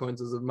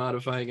consequences of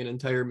modifying an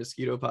entire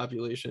mosquito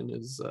population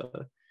is,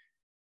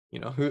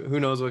 who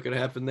knows what could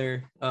happen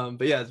there.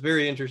 But yeah, it's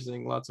very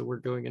interesting. Lots of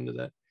work going into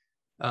that.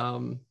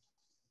 And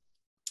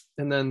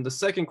then the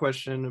second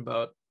question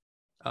about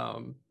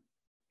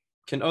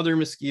can other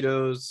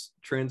mosquitoes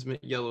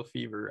transmit yellow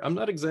fever? I'm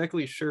not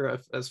exactly sure.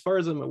 As far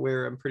as I'm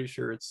aware, I'm pretty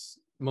sure it's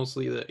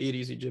mostly the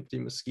Aedes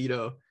aegypti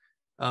mosquito,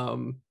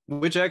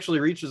 which actually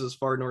reaches as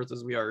far north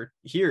as we are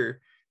here.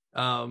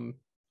 And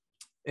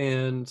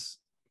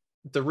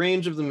the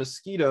range of the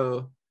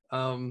mosquito,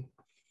 can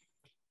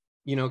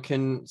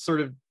sort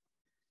of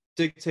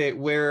dictate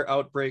where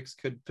outbreaks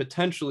could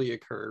potentially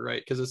occur,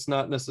 right? Because it's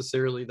not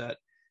necessarily that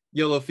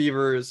yellow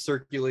fever is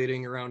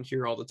circulating around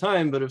here all the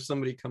time, but if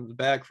somebody comes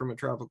back from a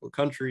tropical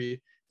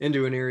country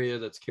into an area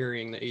that's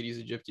carrying the Aedes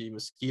aegypti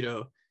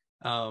mosquito,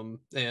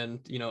 and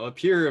up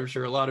here, I'm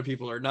sure a lot of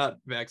people are not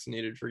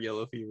vaccinated for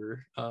yellow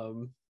fever.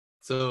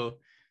 So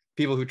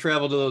people who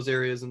travel to those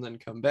areas and then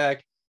come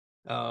back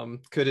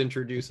could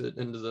introduce it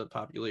into the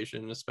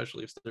population,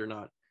 especially if they're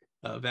not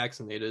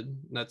vaccinated. And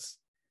that's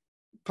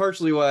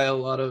partially why a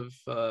lot of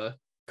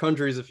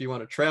countries, if you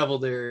want to travel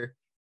there,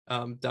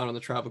 down in the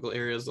tropical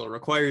areas, they'll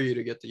require you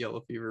to get the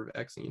yellow fever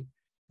vaccine.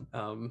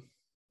 Yeah.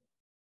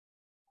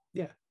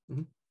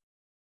 Mm-hmm.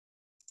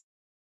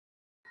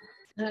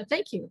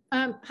 Thank you.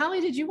 Holly,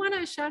 did you want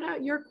to shout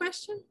out your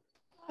question?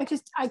 I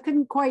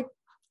couldn't quite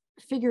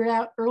figure it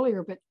out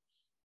earlier, but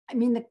I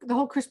mean, the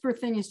whole CRISPR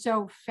thing is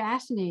so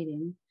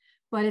fascinating,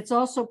 but it's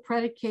also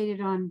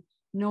predicated on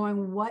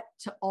knowing what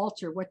to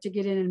alter, what to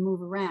get in and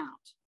move around,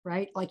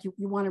 right? Like you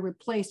want to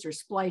replace or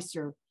splice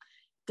or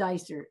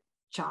dice or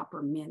chop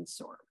or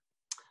mince or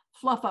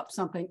fluff up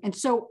something. And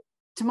so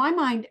to my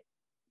mind,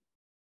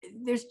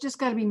 there's just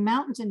got to be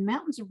mountains and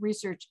mountains of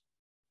research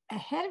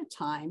ahead of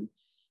time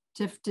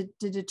to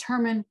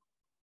determine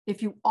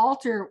if you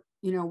alter,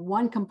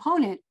 one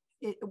component,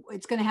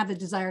 it's going to have the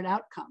desired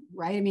outcome,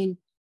 right? I mean,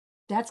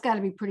 that's got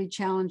to be pretty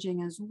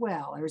challenging as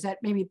well. Or is that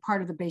maybe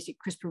part of the basic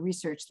CRISPR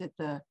research that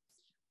the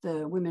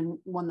women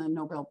won the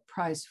Nobel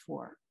Prize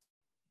for?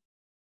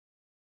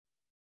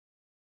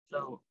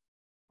 So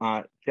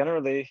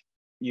generally,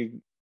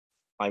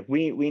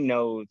 we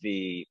know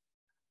the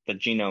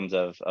genomes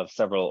of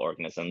several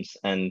organisms,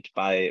 and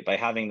by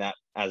having that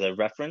as a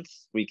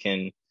reference, we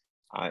can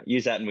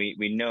use that, and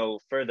we know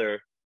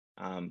further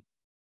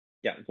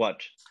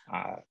what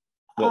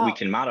we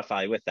can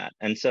modify with that.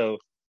 And so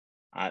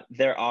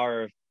there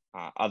are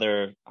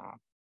other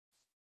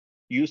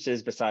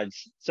uses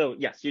besides, so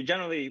yes, you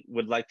generally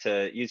would like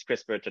to use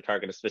CRISPR to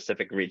target a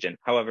specific region.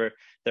 However,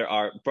 there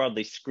are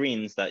broadly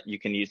screens that you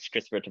can use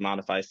CRISPR to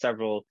modify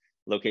several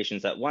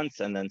locations at once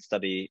and then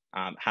study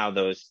how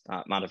those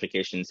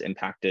modifications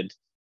impacted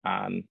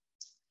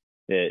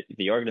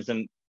the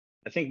organism.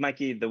 I think,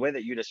 Mikey, the way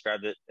that you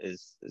described it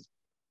is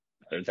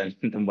better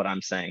than what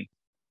I'm saying.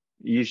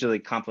 usually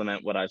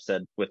complement what I've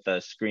said with the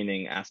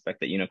screening aspect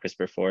that you know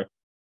CRISPR for.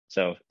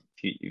 So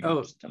if you can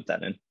just dump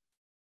that in.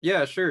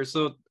 Yeah, sure.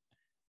 So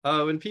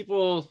when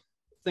people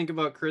think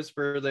about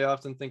CRISPR, they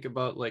often think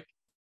about like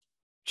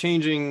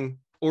changing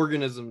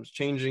organisms,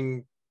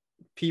 changing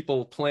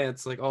people,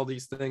 plants, like all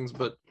these things.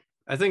 But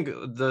I think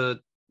the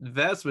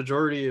vast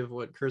majority of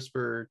what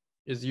CRISPR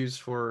is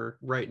used for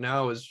right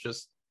now is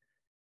just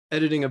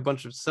editing a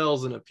bunch of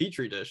cells in a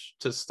petri dish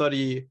to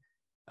study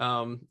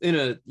in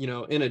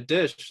a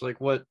dish,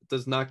 like what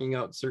does knocking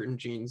out certain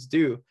genes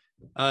do.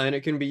 And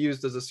it can be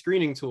used as a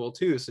screening tool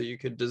too. So you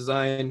could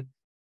design,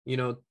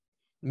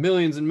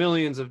 millions and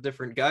millions of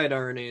different guide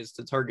RNAs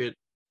to target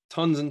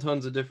tons and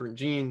tons of different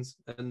genes.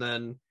 And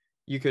then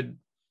you could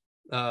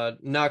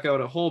knock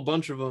out a whole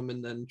bunch of them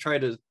and then try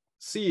to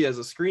see as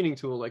a screening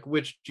tool, like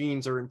which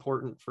genes are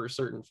important for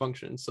certain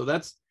functions. So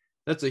that's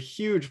a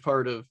huge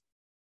part of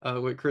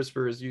what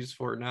CRISPR is used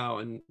for now.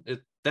 And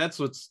that's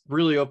what's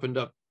really opened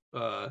up,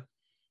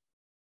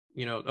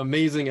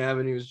 amazing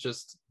avenues,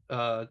 just,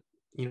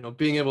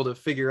 being able to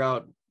figure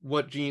out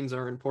what genes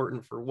are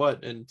important for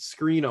what and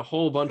screen a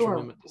whole bunch of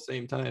them at the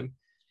same time.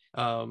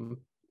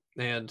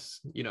 And,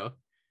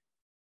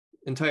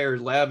 entire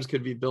labs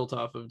could be built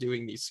off of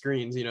doing these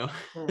screens, Sure.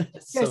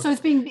 So it's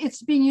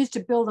being used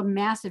to build a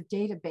massive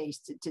database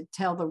to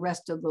tell the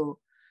rest of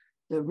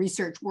the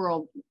research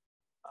world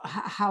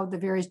how the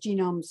various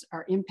genomes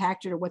are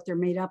impacted or what they're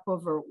made up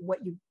of, or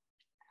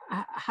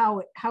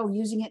how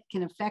using it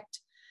can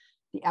affect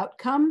the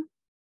outcome.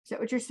 Is that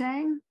what you're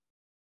saying?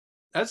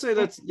 I'd say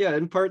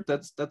in part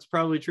that's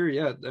probably true.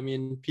 Yeah. I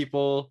mean,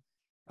 people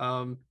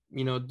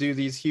do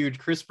these huge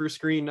CRISPR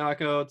screen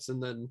knockouts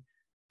and then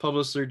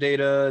publish their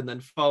data and then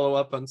follow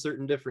up on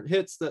certain different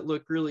hits that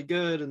look really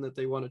good and that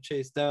they want to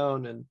chase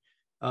down. And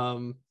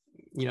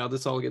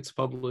this all gets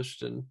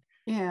published. And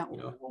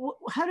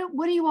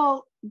what do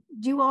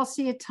you all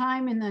see a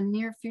time in the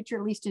near future,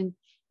 at least in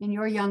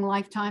your young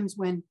lifetimes,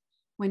 when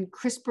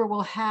CRISPR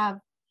will have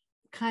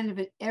kind of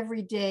an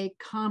everyday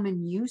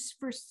common use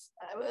for,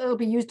 it'll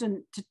be used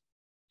on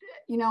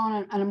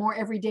a more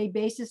everyday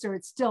basis, or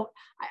it's still,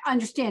 I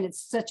understand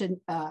it's such a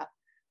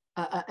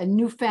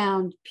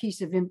newfound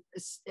piece of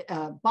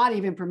body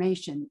of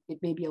information. It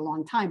may be a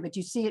long time, but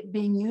you see it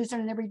being used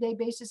on an everyday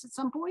basis at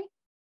some point?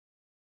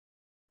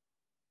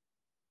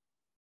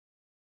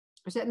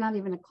 Or is that not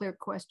even a clear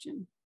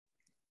question?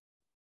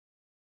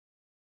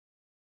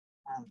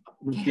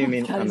 Do you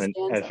mean on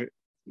an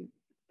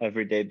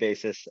everyday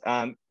basis?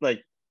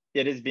 Like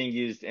it is being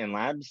used in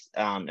labs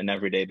on an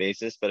everyday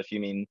basis, but if you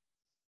mean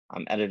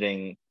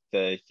editing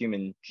the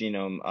human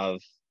genome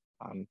of,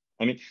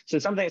 so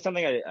something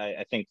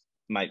I think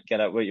might get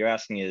at what you're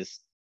asking is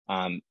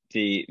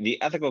the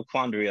ethical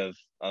quandary of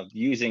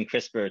using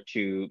CRISPR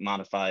to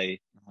modify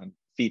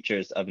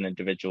features of an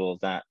individual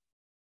that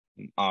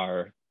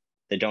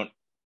they don't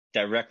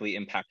directly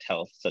impact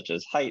health, such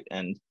as height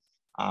and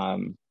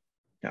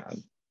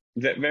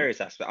various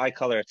aspects, eye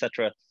color,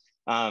 etc.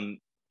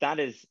 That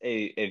is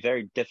a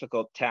very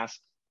difficult task.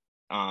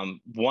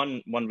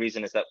 One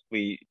reason is that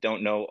we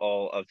don't know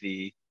all of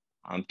the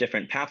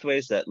different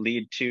pathways that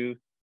lead to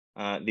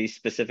these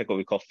specific, what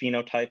we call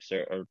phenotypes,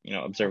 or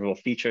observable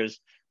features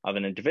of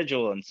an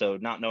individual. And so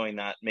not knowing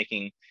that,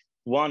 making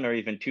one or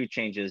even two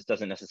changes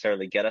doesn't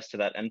necessarily get us to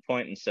that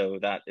endpoint. And so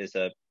that is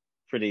a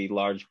pretty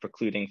large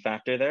precluding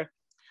factor there.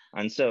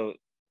 And so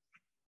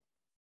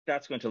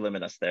that's going to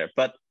limit us there.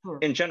 But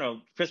in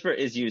general, CRISPR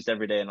is used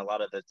every day in a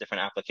lot of the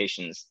different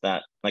applications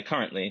that, like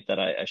currently, that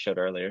I showed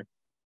earlier,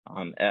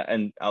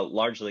 and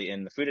largely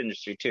in the food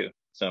industry too.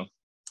 So,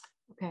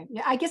 okay,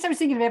 yeah, I guess I was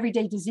thinking of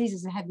everyday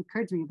diseases. It hadn't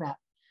occurred to me about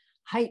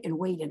height and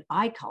weight and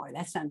eye color.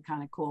 That sounds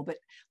kind of cool, but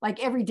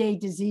like everyday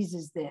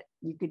diseases that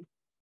you could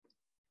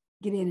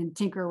get in and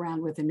tinker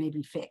around with and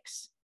maybe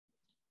fix.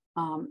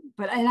 And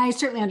I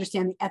certainly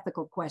understand the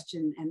ethical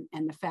question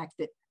and the fact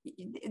that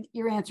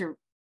your answer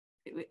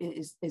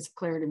is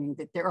clear to me,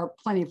 that there are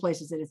plenty of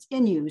places that it's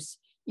in use,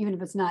 even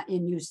if it's not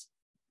in use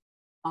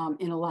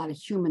in a lot of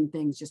human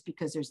things, just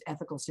because there's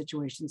ethical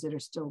situations that are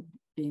still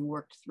being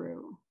worked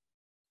through.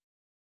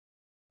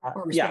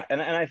 Yeah,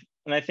 and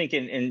I think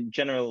in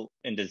general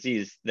in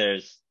disease,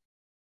 there's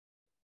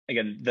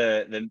again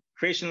the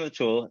creation of the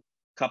tool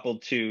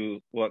coupled to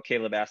what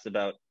Caleb asked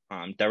about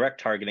direct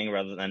targeting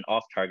rather than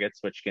off targets,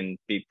 which can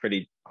be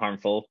pretty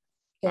harmful.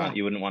 Yeah.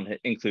 You wouldn't want to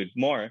include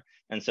more,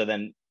 and so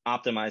then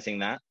optimizing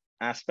that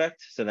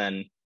aspect. So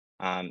then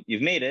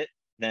you've made it,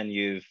 then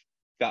you've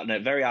gotten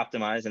it very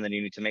optimized, and then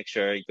you need to make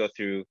sure you go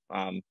through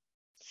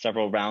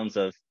several rounds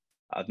of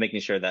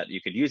making sure that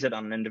you could use it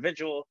on an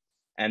individual,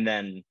 and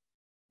then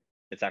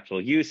its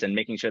actual use, and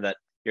making sure that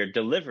you're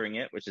delivering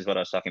it, which is what I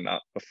was talking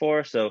about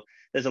before. So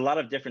there's a lot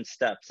of different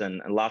steps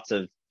and lots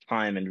of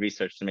time and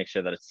research to make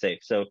sure that it's safe.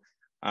 So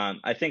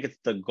I think it's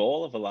the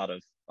goal of a lot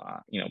of,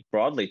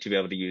 broadly, to be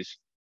able to use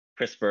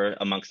CRISPR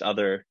amongst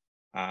other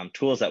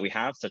tools that we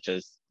have, such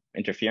as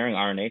interfering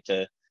RNA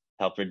to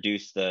help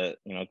reduce the,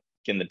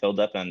 again, the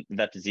buildup. And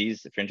that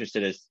disease, if you're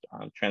interested, is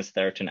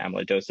transthyretin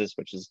amyloidosis,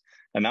 which is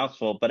a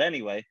mouthful. But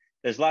anyway,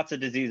 there's lots of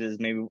diseases,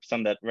 maybe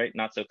some that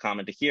not so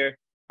common to hear,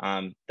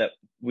 that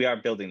we are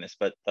building this,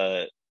 but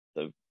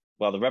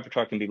while the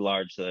repertoire can be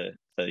large, the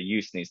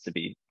use needs to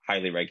be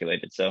highly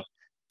regulated. So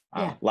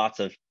lots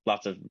of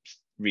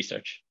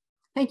research.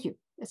 Thank you.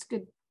 That's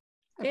good.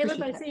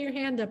 Caleb, I see your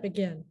hand up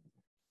again.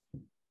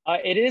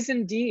 It is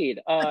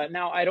indeed.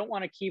 Now, I don't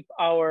want to keep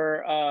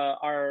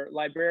our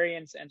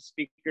librarians and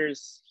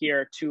speakers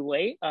here too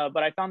late,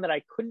 but I found that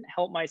I couldn't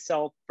help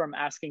myself from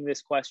asking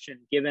this question,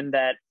 given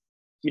that,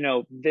 you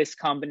know, this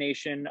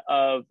combination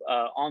of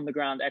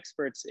on-the-ground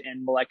experts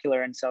in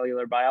molecular and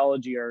cellular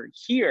biology are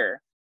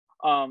here.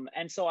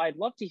 And so I'd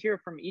love to hear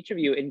from each of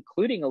you,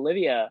 including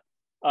Olivia,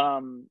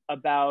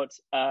 about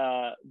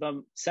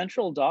the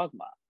central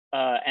dogma,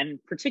 and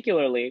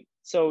particularly,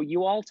 so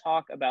you all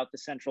talk about the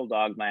central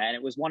dogma, and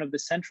it was one of the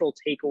central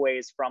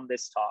takeaways from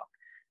this talk,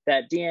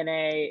 that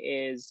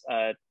DNA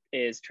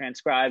is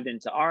transcribed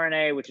into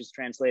RNA, which is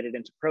translated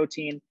into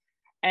protein.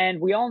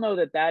 And we all know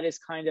that that is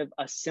kind of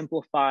a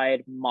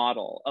simplified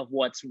model of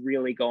what's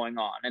really going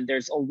on. And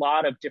there's a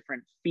lot of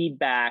different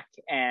feedback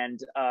and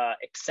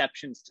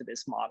exceptions to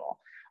this model.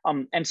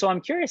 And so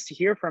I'm curious to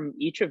hear from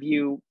each of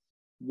you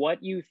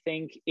what you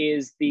think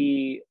is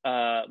the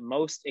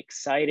most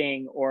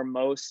exciting or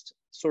most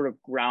sort of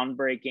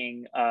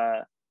groundbreaking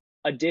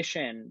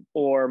addition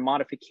or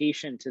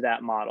modification to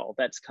that model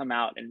that's come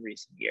out in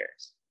recent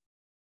years.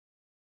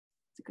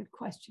 It's a good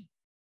question.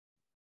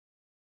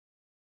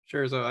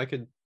 Sure. So I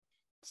could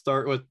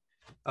start with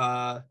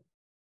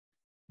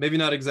maybe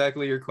not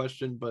exactly your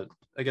question, but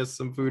I guess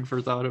some food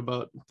for thought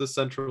about the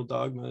central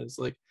dogma is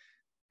like,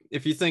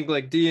 if you think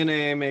like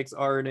DNA makes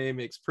RNA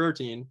makes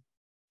protein,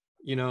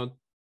 you know,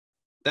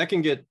 that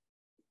can get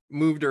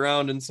moved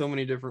around in so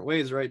many different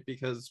ways, right?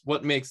 Because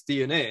what makes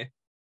DNA,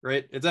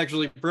 right? It's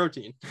actually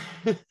protein.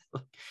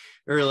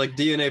 Or like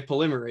DNA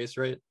polymerase,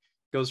 right?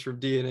 Goes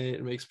from DNA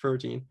and makes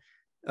protein.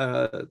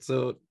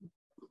 So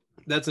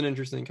that's an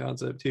interesting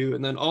concept too.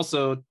 And then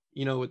also,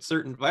 you know, with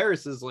certain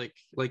viruses like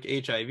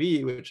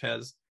HIV, which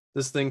has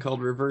this thing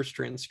called reverse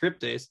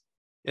transcriptase,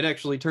 it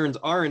actually turns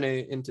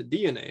RNA into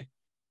DNA,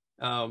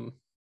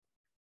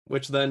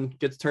 which then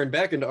gets turned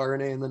back into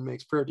RNA and then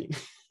makes protein.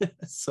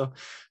 So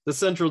the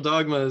central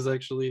dogma is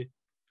actually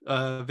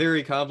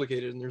very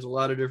complicated, and there's a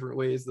lot of different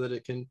ways that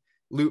it can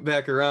loop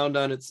back around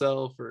on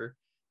itself, or,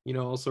 you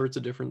know, all sorts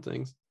of different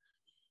things.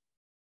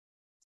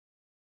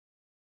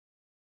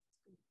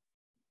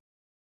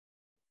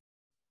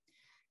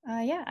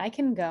 Yeah, I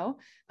can go.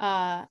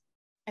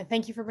 And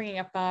thank you for bringing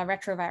up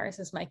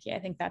retroviruses, Mikey. I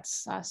think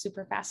that's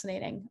super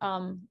fascinating.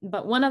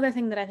 But one other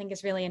thing that I think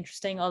is really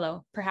interesting,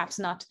 although perhaps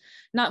not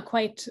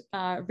quite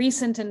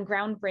recent and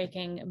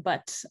groundbreaking,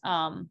 but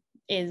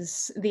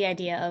is the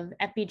idea of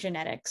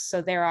epigenetics.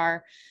 So there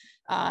are,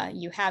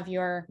 you have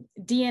your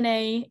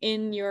DNA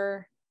in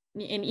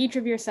each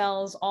of your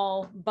cells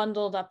all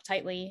bundled up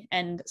tightly,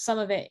 and some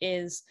of it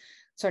is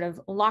sort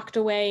of locked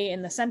away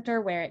in the center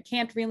where it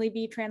can't really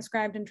be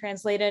transcribed and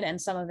translated,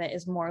 and some of it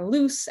is more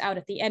loose out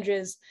at the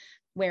edges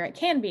where it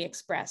can be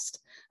expressed.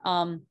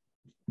 And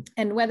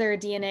whether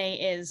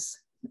DNA is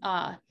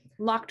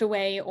locked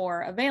away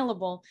or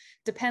available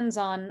depends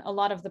on a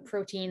lot of the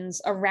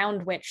proteins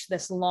around which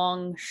this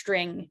long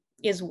string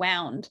is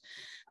wound.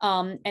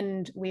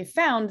 And we've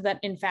found that,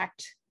 in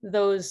fact,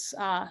 those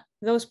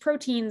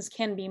proteins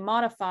can be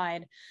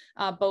modified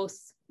both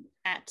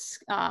at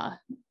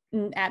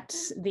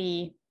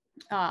the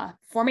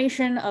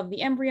formation of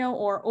the embryo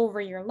or over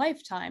your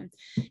lifetime.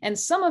 And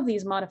some of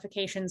these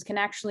modifications can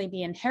actually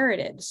be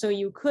inherited. So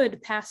you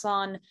could pass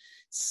on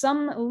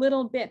some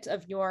little bit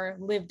of your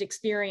lived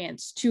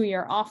experience to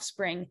your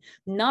offspring,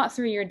 not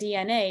through your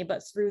DNA,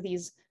 but through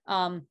these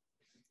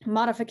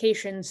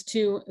modifications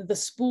to the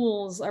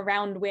spools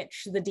around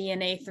which the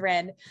DNA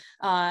thread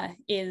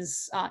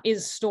is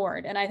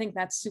stored. And I think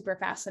that's super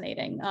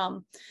fascinating,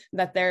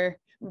 that they're,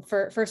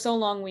 for so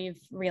long, we've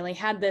really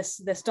had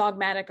this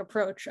dogmatic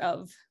approach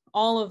of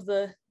all of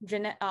the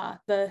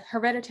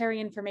hereditary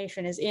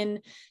information is in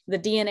the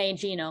DNA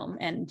genome,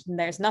 and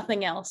there's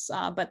nothing else.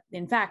 But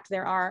in fact,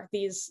 there are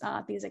these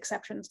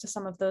exceptions to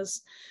some of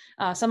those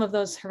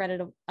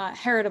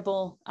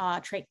heritable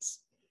traits.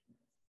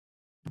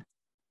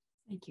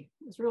 Thank you.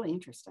 It was really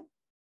interesting.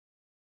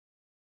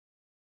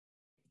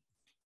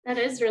 That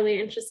is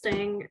really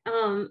interesting.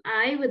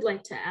 I would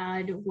like to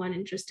add one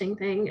interesting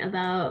thing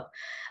about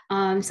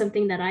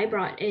something that I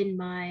brought in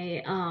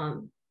my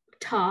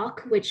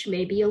talk, which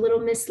may be a little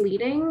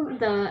misleading,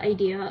 the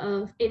idea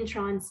of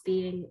introns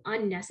being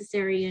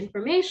unnecessary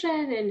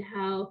information and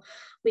how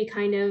we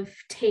kind of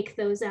take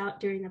those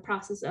out during the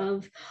process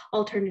of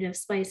alternative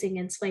splicing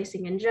and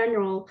splicing in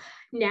general.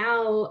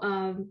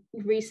 Now,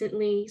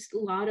 recently, a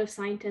lot of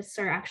scientists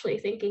are actually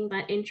thinking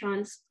that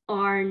introns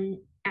are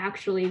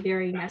actually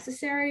very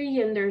necessary,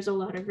 and there's a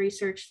lot of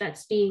research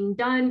that's being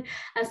done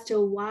as to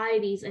why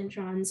these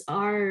introns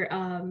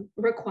are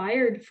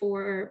required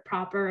for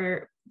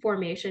proper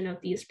formation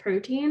of these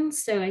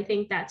proteins. So I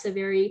think that's a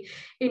very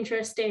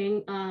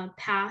interesting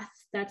path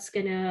that's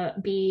going to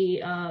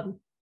be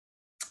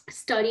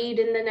studied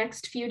in the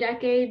next few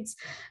decades,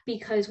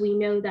 because we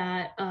know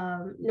that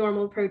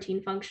normal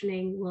protein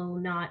functioning will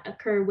not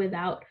occur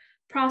without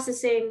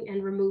processing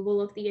and removal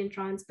of the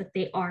introns, but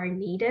they are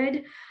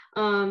needed.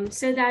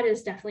 So that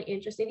is definitely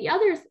interesting. The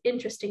other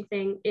interesting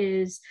thing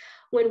is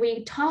when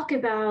we talk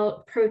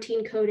about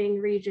protein coding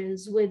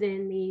regions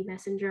within the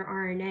messenger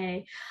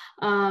RNA,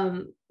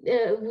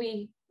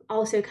 we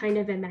also kind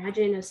of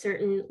imagine a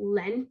certain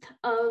length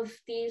of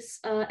these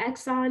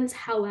exons.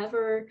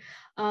 However,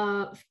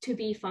 to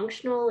be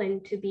functional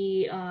and to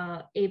be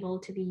able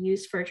to be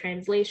used for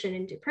translation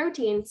into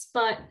proteins.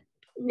 But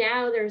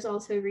now there's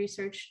also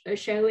research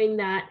showing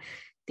that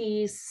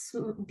these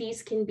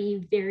can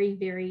be very,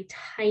 very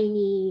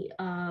tiny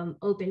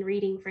open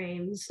reading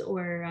frames,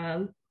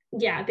 or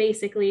yeah,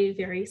 basically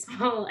very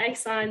small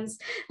exons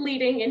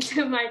leading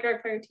into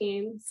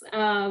microproteins,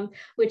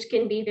 which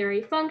can be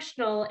very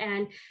functional.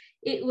 And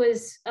it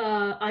was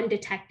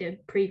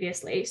undetected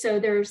previously. So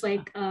there's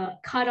like a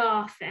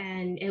cutoff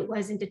and it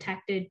wasn't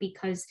detected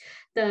because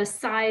the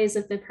size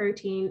of the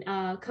protein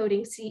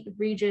coding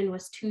region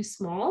was too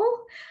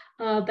small.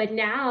 But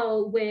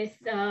now with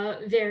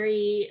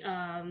very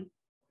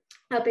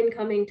up and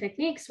coming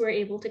techniques, we're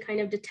able to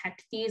kind of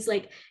detect these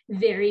like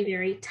very,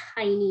 very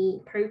tiny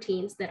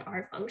proteins that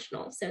are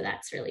functional. So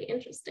that's really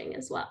interesting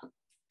as well.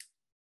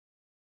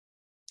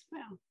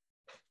 Wow.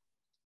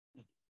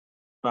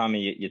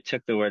 Brahmmi, you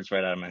took the words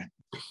right out of my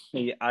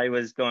head. I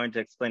was going to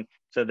explain.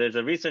 So there's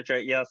a researcher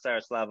at Yale,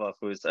 Sarah Slavov,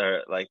 who's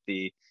like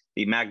the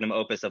magnum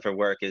opus of her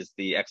work is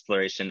the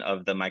exploration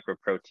of the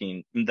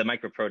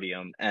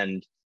microproteome,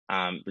 and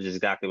which is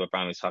exactly what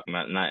Brahmmi was talking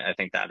about. And I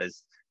think that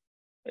is,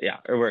 yeah,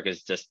 her work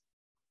is just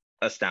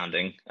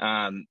astounding.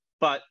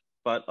 But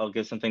I'll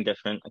give something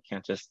different. I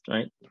can't just,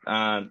 right?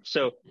 As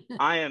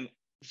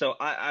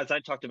I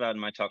talked about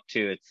in my talk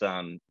too, it's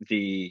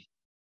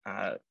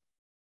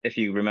if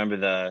you remember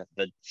the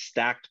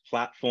stacked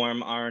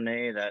platform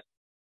RNA that,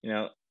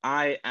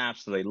 I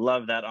absolutely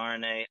love that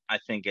RNA. I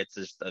think it's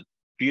just a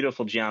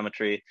beautiful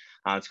geometry.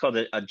 It's called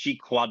a G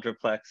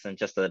quadruplex, and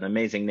just an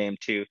amazing name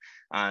too.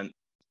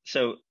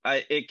 So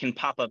it can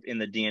pop up in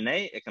the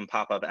DNA. It can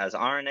pop up as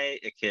RNA.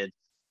 It could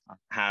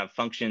have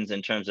functions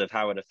in terms of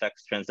how it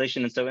affects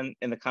translation. And so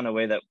in the kind of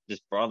way that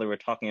just broadly we're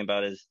talking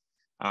about is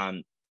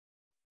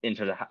in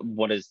terms of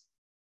what is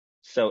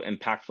so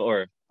impactful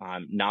or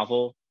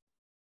novel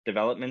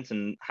developments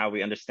and how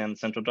we understand the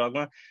central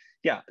dogma.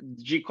 Yeah,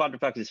 G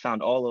quadruplex is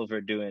found all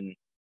over doing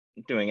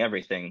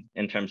everything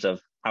in terms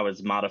of how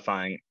it's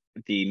modifying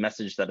the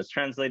message that is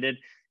translated.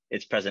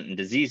 It's present in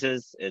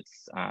diseases.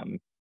 It's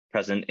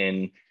present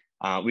in,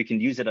 we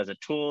can use it as a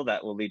tool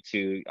that will lead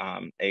to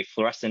a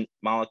fluorescent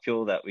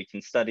molecule that we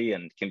can study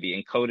and can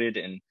be encoded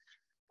in.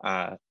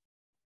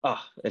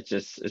 It's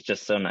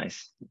just so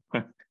nice.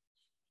 That's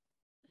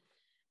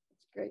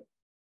great.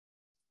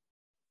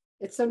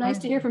 It's so nice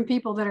to hear from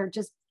people that are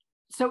just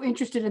so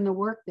interested in the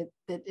work that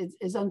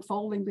is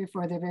unfolding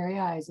before their very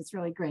eyes. It's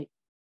really great.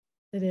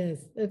 It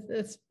is.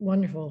 It's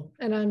wonderful.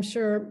 And I'm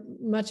sure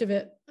much of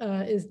it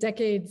is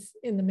decades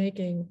in the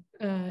making.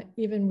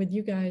 Even with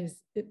you guys,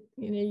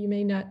 you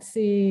may not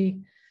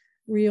see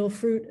real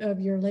fruit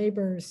of your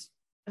labors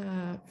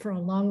for a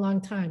long,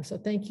 long time. So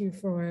thank you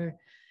for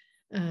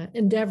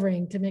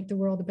endeavoring to make the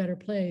world a better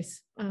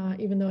place,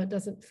 even though it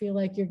doesn't feel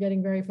like you're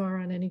getting very far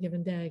on any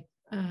given day.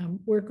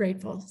 We're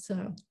grateful.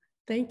 So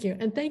thank you.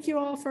 And thank you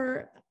all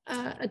for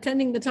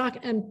attending the talk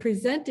and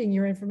presenting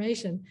your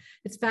information.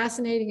 It's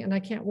fascinating and I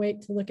can't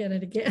wait to look at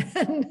it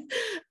again.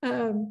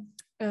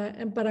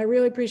 But I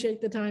really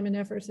appreciate the time and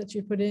efforts that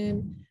you put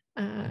in.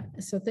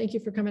 So thank you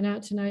for coming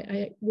out tonight.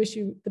 I wish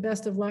you the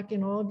best of luck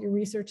in all of your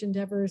research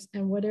endeavors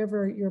and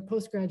whatever your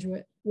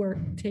postgraduate work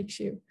takes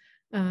you.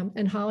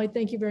 And Holly,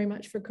 thank you very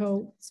much for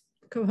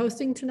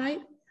co-hosting tonight.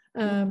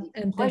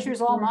 And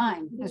pleasure's all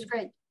mine. That's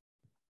great.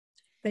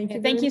 Thank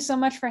you. Thank you so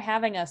much for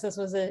having us. This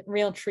was a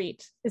real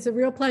treat. It's a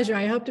real pleasure.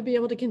 I hope to be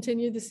able to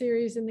continue the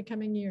series in the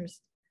coming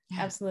years.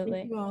 Absolutely.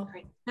 Thank you all.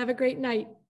 Have a great night.